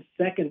comes in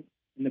second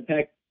in the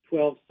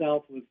Pac-12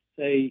 South with,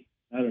 say,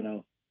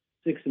 6-3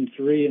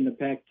 in the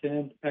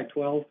Pac-10,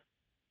 Pac-12,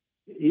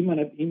 he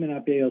may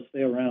not be able to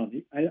stay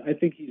around. I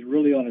think he's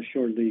really on a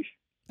short leash.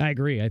 I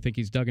agree. I think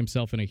he's dug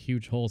himself in a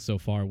huge hole so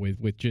far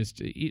with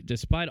just,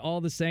 despite all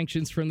the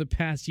sanctions from the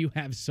past, you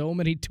have so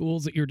many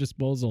tools at your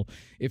disposal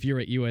if you're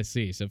at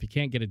USC. So if you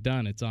can't get it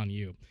done, it's on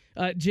you.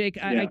 Jake,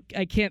 yeah.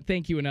 I can't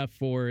thank you enough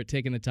for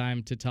taking the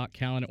time to talk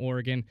Cal and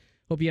Oregon.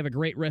 Hope you have a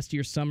great rest of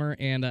your summer.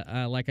 And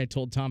like I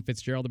told Tom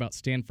Fitzgerald about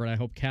Stanford, I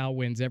hope Cal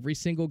wins every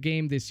single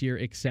game this year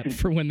except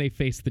for when they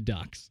face the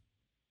Ducks.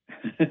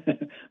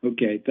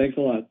 Okay, thanks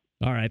a lot.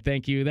 All right,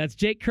 thank you. That's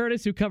Jake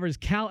Curtis, who covers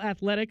Cal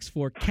Athletics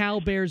for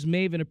Cal Bears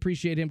Maven.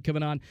 Appreciate him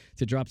coming on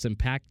to drop some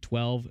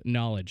Pac-12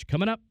 knowledge.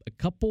 Coming up, a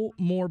couple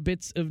more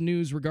bits of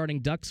news regarding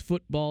Ducks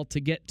football to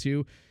get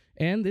to,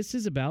 and this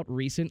is about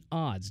recent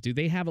odds. Do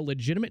they have a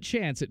legitimate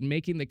chance at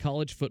making the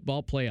college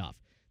football playoff?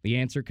 The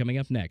answer coming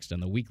up next on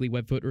the Weekly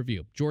Webfoot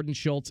Review. Jordan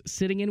Schultz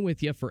sitting in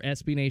with you for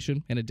SB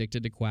Nation and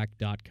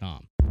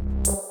AddictedToQuack.com.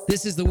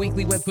 This is the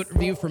Weekly Webfoot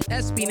Review from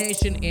SB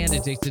Nation and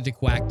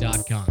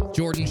AddictedToQuack.com.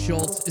 Jordan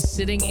Schultz is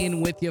sitting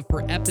in with you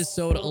for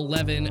episode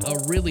 11. A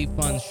really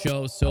fun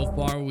show so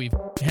far. We've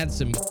had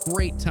some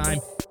great time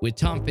with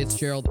Tom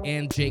Fitzgerald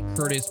and Jake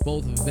Curtis,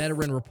 both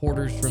veteran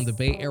reporters from the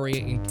Bay Area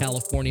in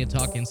California,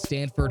 talking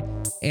Stanford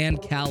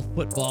and Cal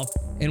football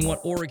and what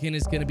Oregon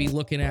is going to be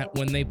looking at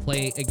when they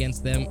play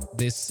against them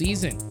this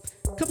season.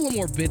 A couple of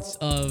more bits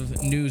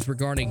of news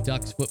regarding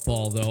Ducks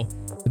football, though.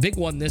 The big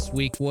one this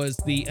week was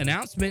the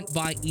announcement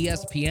by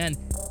ESPN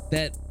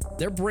that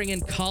they're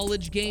bringing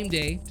College Game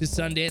Day to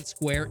Sundance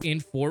Square in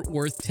Fort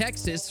Worth,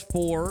 Texas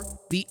for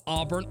the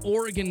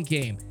Auburn-Oregon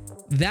game.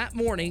 That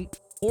morning,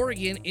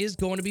 Oregon is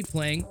going to be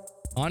playing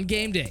on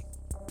game day.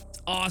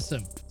 It's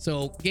awesome.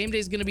 So game day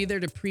is going to be there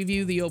to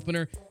preview the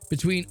opener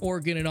between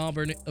Oregon and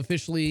Auburn,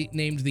 officially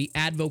named the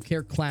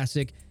Advocare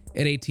Classic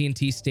at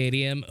AT&T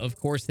Stadium. Of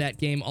course, that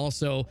game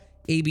also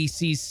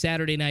ABC's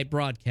Saturday night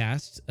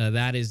broadcast.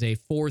 That is a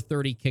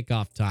 4:30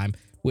 kickoff time,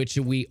 which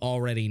we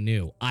already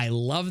knew. I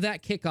love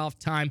that kickoff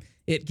time.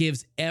 It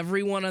gives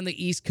everyone on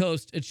the East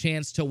Coast a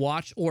chance to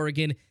watch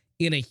Oregon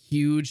in a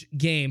huge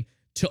game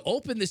to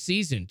open the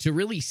season, to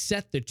really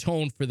set the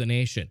tone for the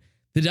nation.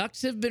 The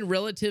Ducks have been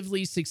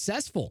relatively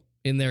successful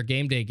in their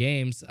game day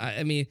games.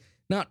 I mean,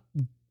 not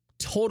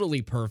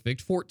totally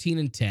perfect,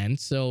 14-10,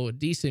 so a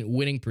decent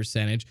winning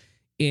percentage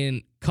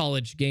in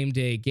College Game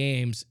Day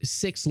games.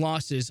 6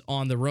 losses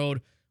on the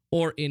road.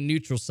 or in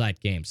neutral site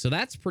games. So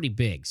that's pretty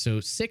big. So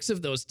 6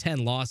 of those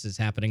 10 losses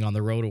happening on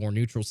the road or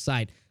neutral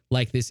site,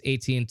 like this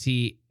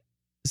AT&T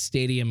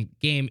Stadium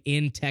game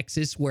in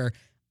Texas, where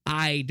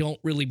I don't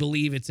really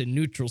believe it's a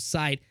neutral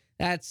site.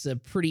 That's a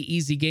pretty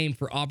easy game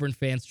for Auburn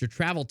fans to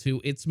travel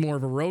to. It's more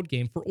of a road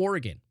game for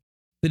Oregon.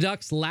 The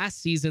Ducks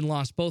last season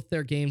lost both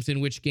their games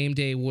in which game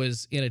day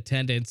was in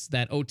attendance.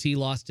 That OT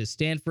lost to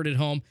Stanford at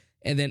home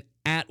and then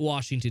at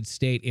Washington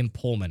State in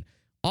Pullman.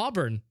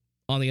 Auburn,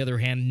 on the other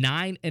hand,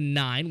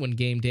 9-9 when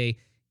game day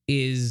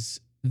is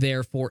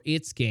there for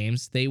its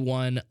games. They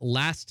won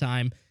last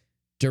time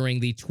during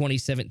the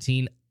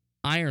 2017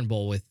 Iron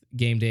Bowl with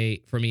game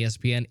day from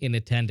ESPN in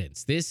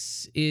attendance.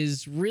 This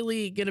is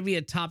really going to be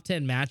a top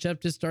 10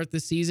 matchup to start the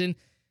season.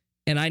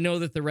 And I know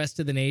that the rest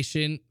of the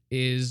nation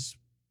is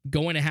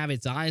going to have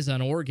its eyes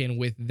on Oregon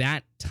with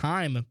that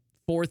time,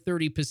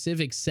 4:30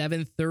 Pacific,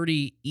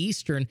 7:30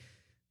 Eastern,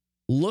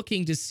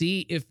 looking to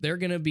see if they're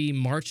going to be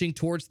marching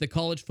towards the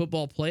college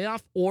football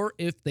playoff or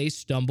if they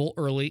stumble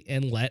early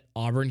and let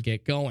Auburn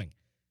get going.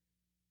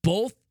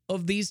 Both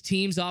of these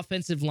teams'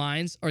 offensive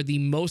lines are the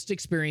most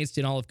experienced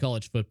in all of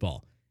college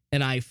football.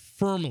 And I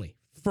firmly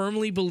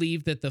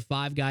believe that the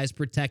 5 guys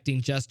protecting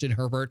Justin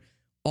Herbert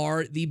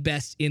are the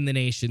best in the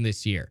nation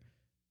this year.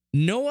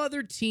 No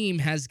other team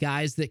has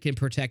guys that can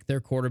protect their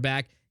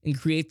quarterback and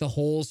create the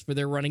holes for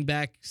their running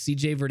back,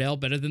 CJ Verdell,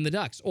 better than the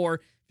Ducks. Or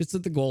if it's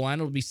at the goal line,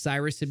 it'll be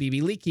Cyrus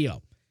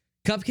Habibi-Likio.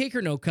 Cupcake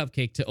or no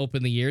cupcake to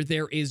open the year,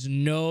 there is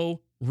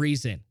no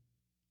reason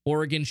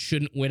Oregon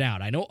shouldn't win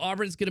out. I know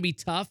Auburn's going to be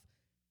tough,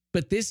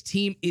 but this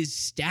team is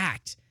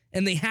stacked,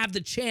 and they have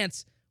the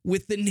chance,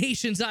 with the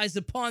nation's eyes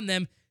upon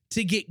them,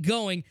 to get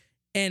going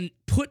and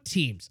put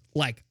teams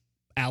like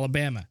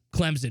Alabama,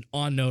 Clemson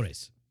on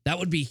notice. That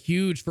would be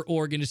huge for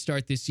Oregon to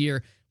start this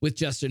year with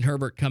Justin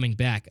Herbert coming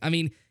back. I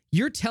mean,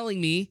 you're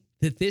telling me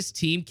that this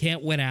team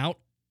can't win out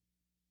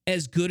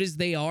as good as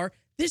they are?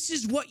 This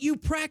is what you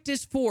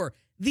practice for.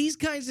 These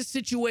kinds of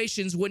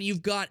situations when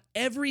you've got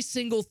every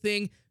single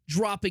thing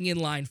dropping in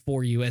line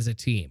for you as a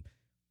team.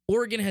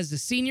 Oregon has a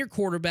senior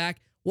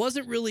quarterback,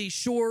 wasn't really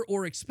sure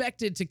or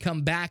expected to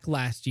come back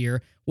last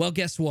year. Well,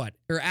 guess what?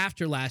 Or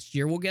after last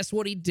year, well, guess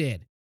what he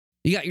did?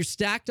 You got your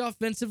stacked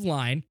offensive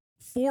line,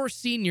 4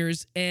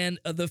 seniors, and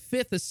the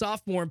 5th, a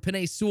sophomore, and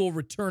Penei Sewell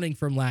returning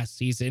from last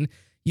season.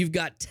 You've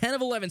got 10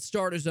 of 11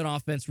 starters on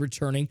offense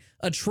returning,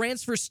 a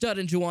transfer stud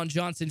in Juwan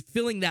Johnson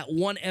filling that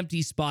one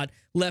empty spot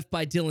left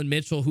by Dylan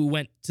Mitchell, who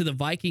went to the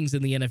Vikings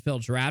in the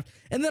NFL draft.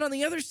 And then on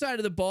the other side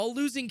of the ball,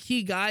 losing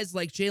key guys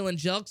like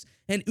Jalen Jelks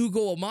and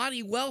Ugo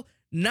Amadi, well,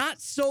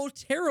 not so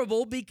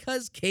terrible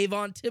because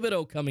Kayvon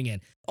Thibodeau coming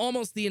in.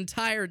 Almost the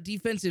entire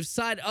defensive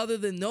side, other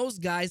than those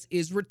guys,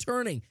 is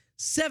returning.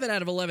 7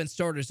 out of 11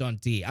 starters on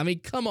D. I mean,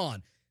 come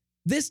on.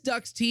 This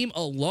Ducks team,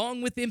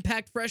 along with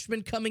impact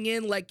freshmen coming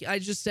in, like I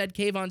just said,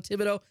 Kayvon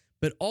Thibodeau,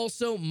 but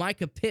also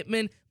Micah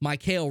Pittman,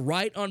 Mikael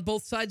Wright on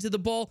both sides of the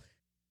ball.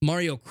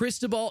 Mario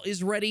Cristobal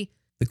is ready.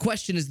 The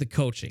question is the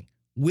coaching.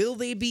 Will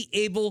they be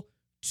able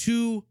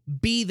to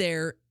be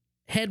there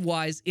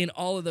headwise in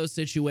all of those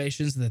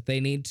situations that they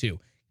need to?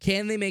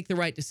 Can they make the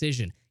right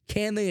decision?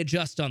 Can they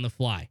adjust on the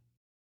fly?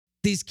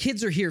 These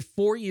kids are here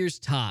 4 years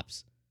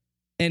tops.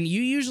 And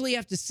you usually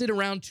have to sit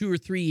around 2 or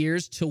 3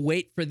 years to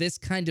wait for this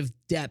kind of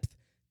depth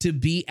to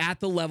be at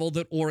the level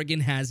that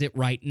Oregon has it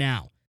right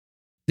now.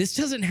 This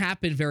doesn't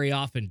happen very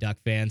often, Duck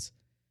fans.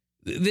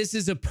 This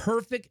is a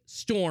perfect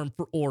storm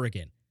for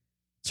Oregon.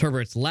 It's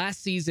Herbert's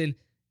last season,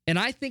 and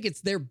I think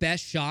it's their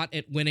best shot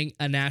at winning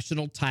a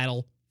national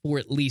title for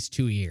at least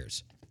 2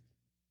 years.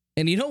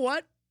 And you know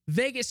what?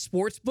 Vegas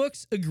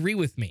sportsbooks agree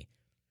with me.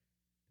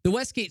 The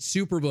Westgate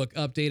Superbook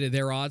updated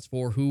their odds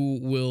for who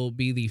will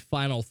be the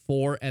final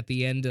 4 at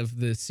the end of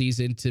the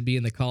season to be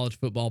in the college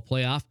football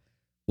playoff.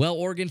 Well,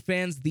 Oregon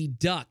fans, the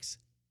Ducks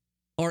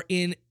are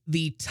in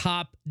the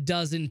top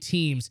dozen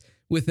teams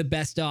with the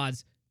best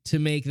odds to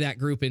make that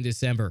group in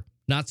December.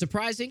 Not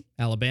surprising,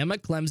 Alabama,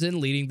 Clemson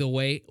leading the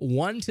way,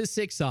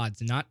 1-6 odds,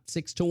 not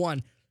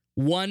 6-1,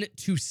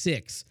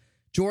 1-6.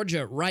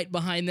 Georgia right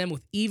behind them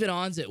with even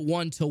odds at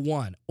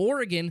 1-1.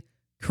 Oregon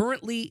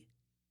currently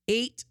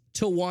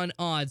 8-1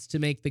 odds to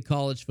make the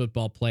college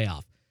football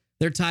playoff.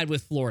 They're tied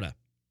with Florida.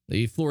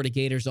 The Florida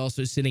Gators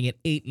also sitting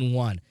at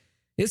 8-1.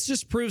 This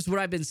just proves what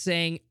I've been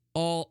saying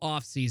all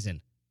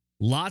offseason.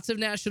 Lots of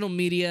national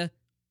media,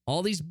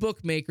 all these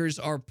bookmakers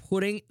are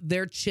putting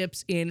their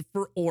chips in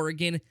for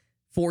Oregon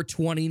for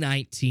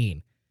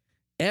 2019.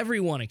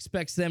 Everyone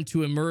expects them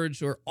to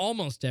emerge, or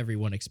almost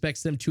everyone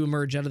expects them to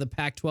emerge out of the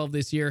Pac-12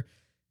 this year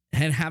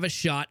and have a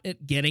shot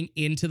at getting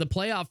into the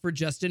playoff for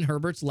Justin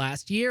Herbert's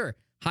last year.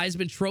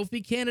 Heisman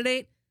Trophy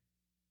candidate?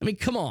 I mean,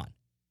 come on.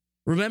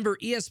 Remember,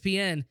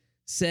 ESPN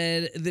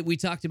said that we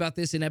talked about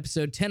this in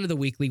episode 10 of the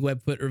weekly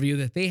Webfoot Review,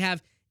 that they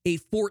have a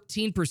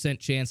 14%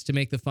 chance to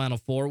make the Final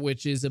Four,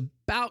 which is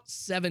about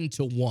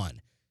 7-1.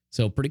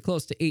 So pretty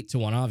close to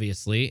 8-1,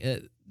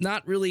 obviously.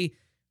 Not really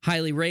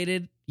highly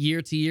rated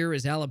year to year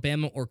as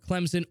Alabama or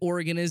Clemson.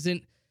 Oregon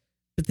isn't.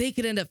 But they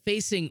could end up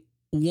facing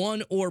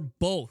one or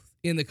both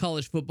in the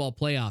college football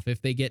playoff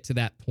if they get to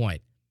that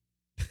point.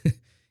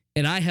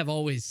 And I have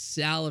always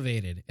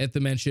salivated at the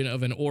mention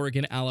of an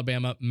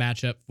Oregon-Alabama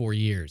matchup for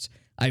years.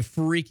 I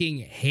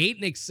freaking hate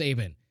Nick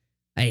Saban.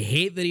 I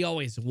hate that he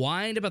always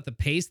whined about the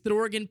pace that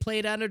Oregon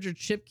played at under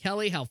Chip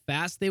Kelly, how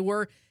fast they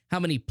were, how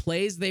many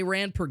plays they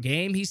ran per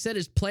game. He said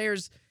his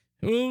players,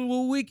 oh,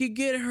 well, we could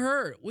get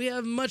hurt. We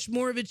have much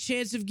more of a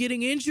chance of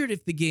getting injured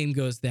if the game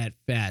goes that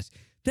fast.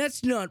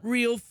 That's not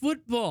real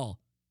football.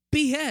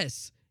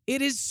 BS.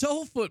 It is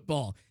so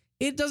football.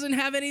 It doesn't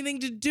have anything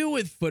to do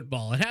with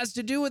football. It has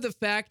to do with the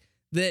fact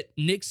that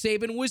Nick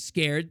Saban was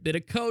scared that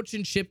a coach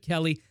in Chip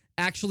Kelly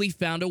actually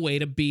found a way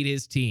to beat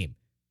his team.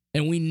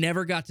 And we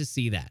never got to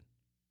see that.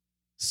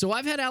 So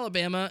I've had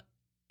Alabama,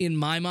 in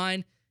my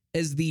mind,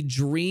 as the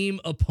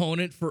dream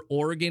opponent for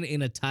Oregon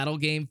in a title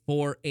game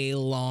for a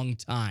long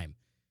time.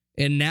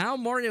 And now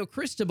Mario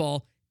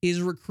Cristobal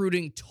is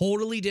recruiting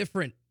totally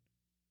different.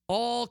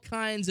 All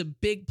kinds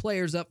of big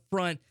players up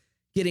front,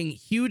 getting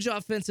huge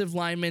offensive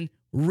linemen,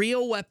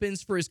 real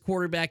weapons for his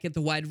quarterback at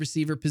the wide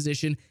receiver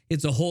position.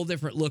 It's a whole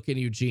different look in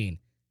Eugene.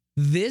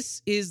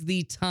 This is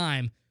the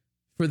time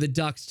for the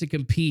Ducks to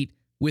compete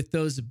with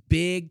those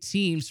big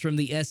teams from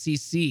the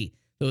SEC,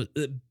 those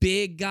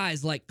big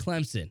guys like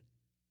Clemson.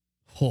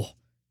 Oh,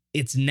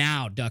 it's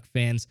now, Duck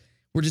fans.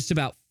 We're just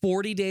about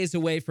 40 days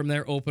away from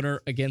their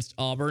opener against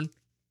Auburn,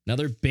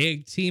 another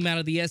big team out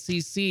of the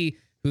SEC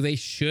who they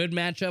should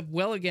match up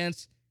well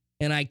against,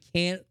 and I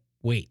can't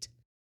wait.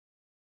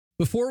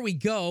 Before we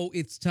go,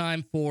 it's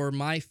time for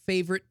my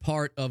favorite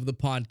part of the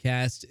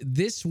podcast,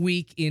 This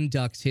Week in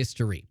Ducks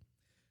History.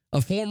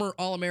 A former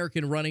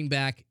All-American running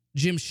back,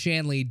 Jim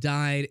Shanley,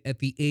 died at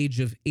the age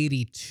of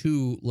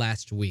 82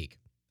 last week.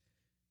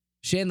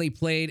 Shanley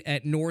played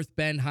at North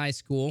Bend High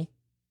School,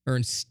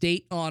 earned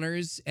state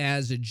honors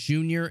as a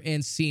junior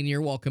and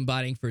senior while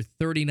combining for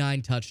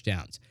 39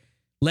 touchdowns.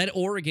 Led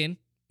Oregon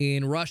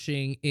in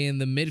rushing in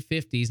the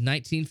mid-50s,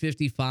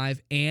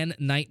 1955 and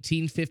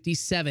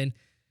 1957,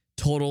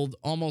 totaled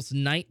almost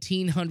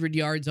 1,900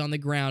 yards on the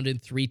ground in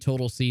 3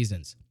 total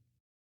seasons.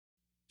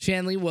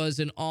 Shanley was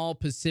an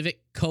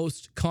all-Pacific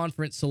Coast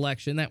Conference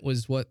selection. That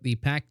was what the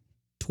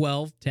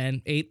Pac-12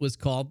 10-8 was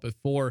called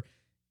before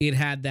it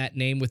had that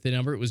name with the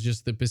number. It was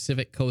just the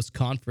Pacific Coast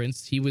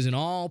Conference. He was an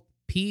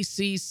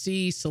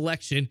all-PCC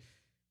selection,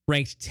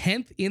 ranked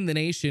 10th in the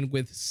nation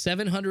with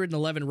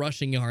 711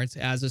 rushing yards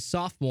as a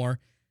sophomore,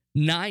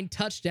 9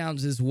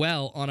 touchdowns as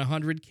well on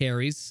 100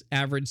 carries,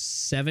 averaged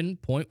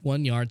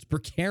 7.1 yards per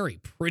carry.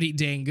 Pretty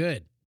dang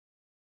good.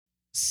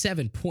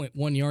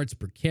 7.1 yards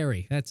per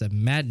carry. That's a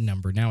mad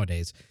number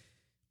nowadays.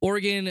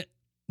 Oregon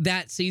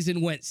that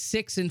season went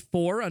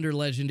 6-4 under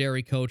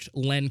legendary coach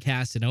Len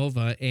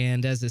Casanova,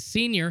 and as a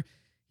senior,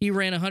 he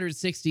ran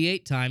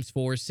 168 times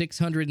for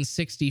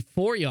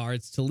 664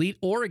 yards to lead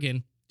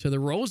Oregon to the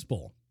Rose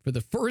Bowl for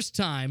the first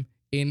time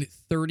in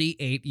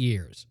 38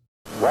 years.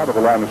 Right of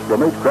the line of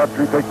scrimmage,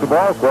 Crabtree takes the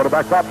ball,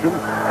 quarterback option,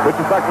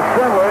 pitches back to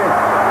Shanley.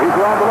 He's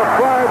around the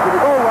left side to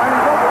the goal line.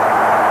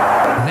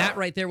 That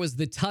right there was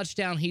the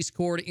touchdown he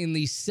scored in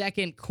the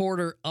second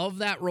quarter of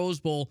that Rose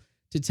Bowl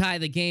to tie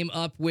the game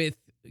up with,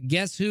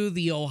 guess who?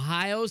 The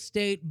Ohio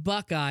State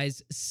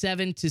Buckeyes,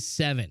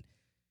 7-7.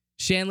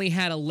 Shanley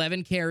had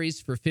 11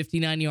 carries for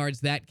 59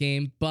 yards that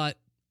game, but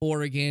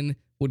Oregon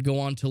would go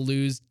on to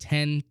lose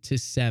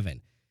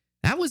 10-7.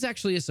 That was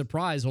actually a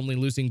surprise, only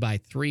losing by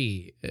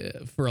 3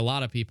 for a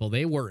lot of people.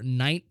 They were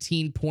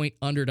 19-point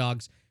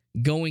underdogs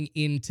going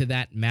into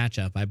that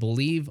matchup. I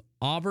believe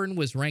Auburn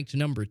was ranked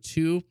number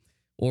 2,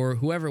 or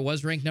whoever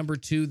was ranked number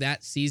 2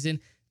 that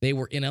season. They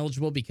were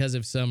ineligible because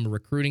of some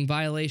recruiting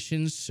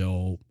violations,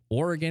 so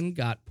Oregon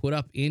got put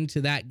up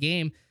into that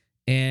game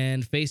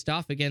and faced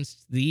off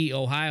against the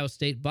Ohio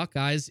State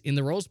Buckeyes in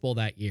the Rose Bowl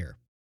that year.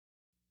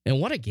 And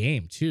what a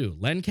game, too.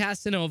 Len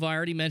Casanova, I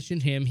already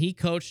mentioned him. He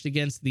coached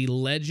against the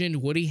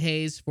legend Woody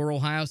Hayes for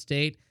Ohio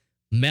State.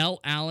 Mel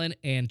Allen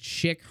and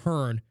Chick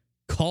Hearn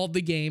called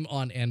the game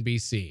on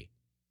NBC.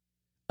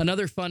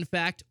 Another fun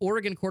fact,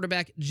 Oregon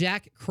quarterback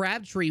Jack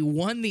Crabtree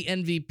won the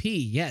MVP.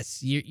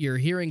 Yes, you're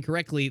hearing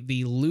correctly.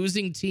 The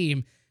losing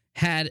team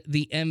had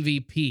the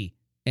MVP,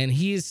 and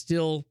he is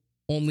still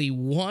only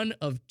one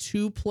of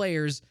 2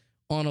 players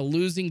on a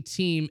losing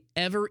team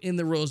ever in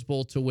the Rose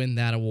Bowl to win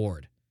that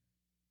award.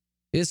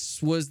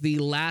 This was the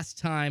last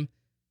time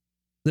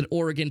that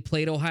Oregon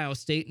played Ohio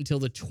State until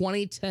the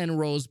 2010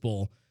 Rose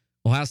Bowl.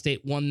 Ohio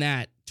State won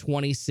that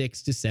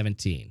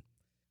 26-17.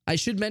 I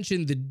should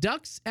mention the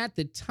Ducks at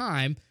the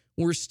time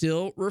were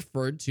still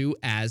referred to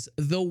as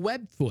the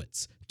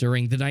Webfoots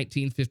during the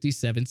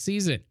 1957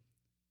 season.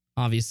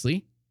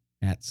 Obviously,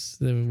 that's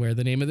where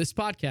the name of this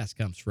podcast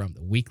comes from,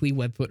 the Weekly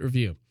Webfoot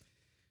Review.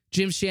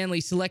 Jim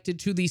Shanley, selected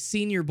to the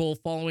Senior Bowl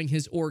following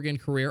his Oregon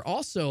career,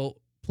 also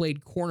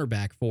played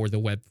cornerback for the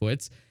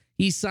Webfoots.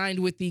 He signed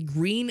with the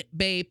Green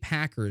Bay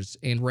Packers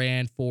and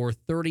ran for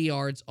 30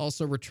 yards,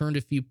 also returned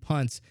a few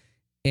punts,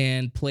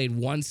 and played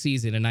 1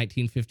 season in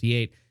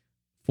 1958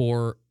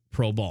 for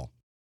pro ball.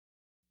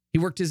 He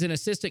worked as an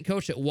assistant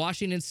coach at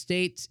Washington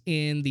State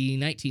in the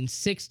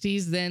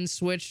 1960s, then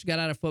switched, got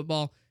out of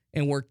football,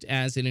 and worked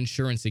as an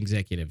insurance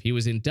executive. He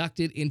was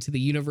inducted into the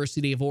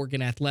University of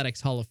Oregon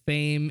Athletics Hall of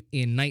Fame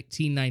in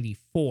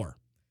 1994.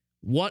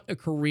 What a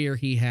career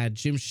he had.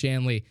 Jim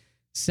Shanley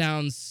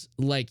sounds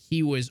like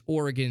he was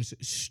Oregon's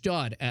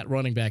stud at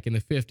running back in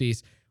the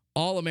 50s.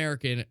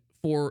 All-American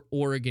for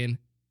Oregon,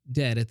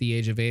 dead at the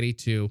age of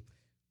 82.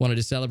 Wanted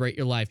to celebrate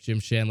your life, Jim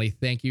Shanley.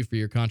 Thank you for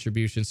your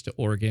contributions to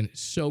Oregon.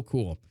 So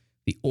cool.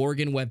 The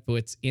Oregon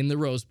Webfoots in the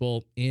Rose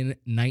Bowl in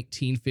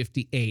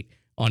 1958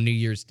 on New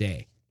Year's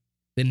Day.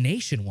 The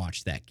nation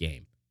watched that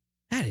game.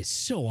 That is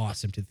so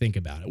awesome to think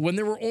about it. When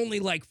there were only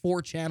like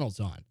 4 channels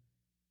on.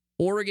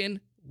 Oregon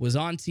was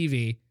on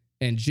TV,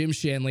 and Jim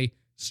Shanley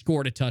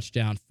scored a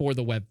touchdown for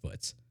the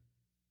Webfoots.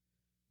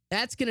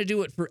 That's going to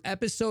do it for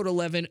episode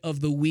 11 of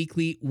the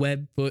weekly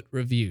Webfoot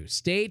Review.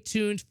 Stay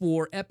tuned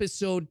for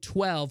episode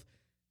 12.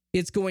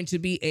 It's going to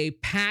be a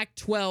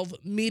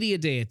Pac-12 Media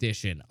Day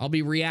edition. I'll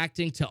be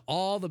reacting to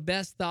all the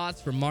best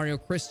thoughts from Mario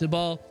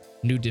Cristobal,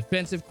 new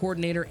defensive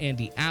coordinator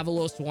Andy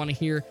Avalos. Want to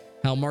hear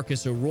how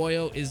Marcus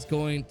Arroyo is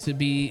going to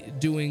be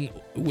doing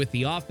with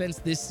the offense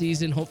this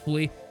season.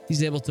 Hopefully,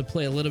 he's able to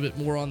play a little bit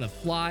more on the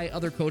fly.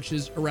 Other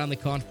coaches around the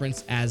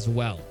conference as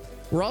well.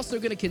 We're also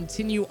going to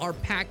continue our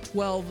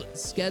Pac-12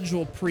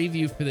 schedule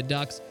preview for the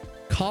Ducks.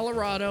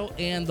 Colorado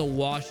and the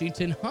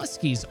Washington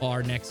Huskies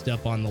are next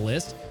up on the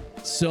list.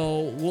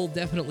 So we'll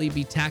definitely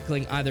be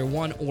tackling either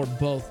one or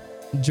both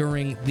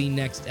during the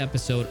next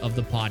episode of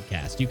the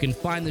podcast. You can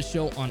find the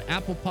show on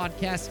Apple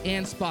Podcasts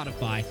and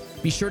Spotify.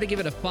 Be sure to give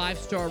it a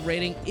 5-star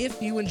rating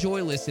if you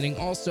enjoy listening.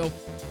 Also,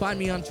 find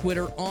me on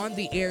Twitter on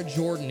the Air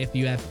Jordan if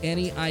you have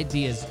any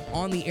ideas.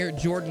 On the Air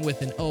Jordan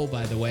with an O,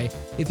 by the way.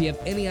 If you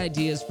have any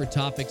ideas for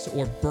topics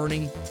or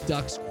burning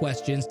Ducks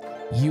questions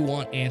you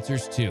want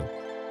answers to.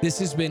 This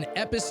has been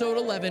episode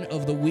 11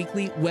 of the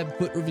weekly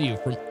Webfoot Review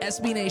from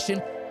SB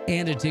Nation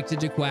and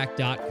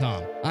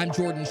AddictedToQuack.com. I'm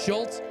Jordan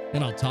Schultz,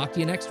 and I'll talk to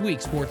you next week,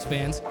 sports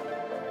fans.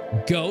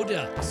 Go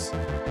Ducks!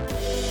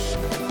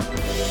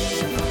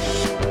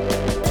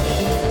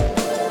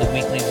 The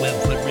weekly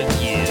Webfoot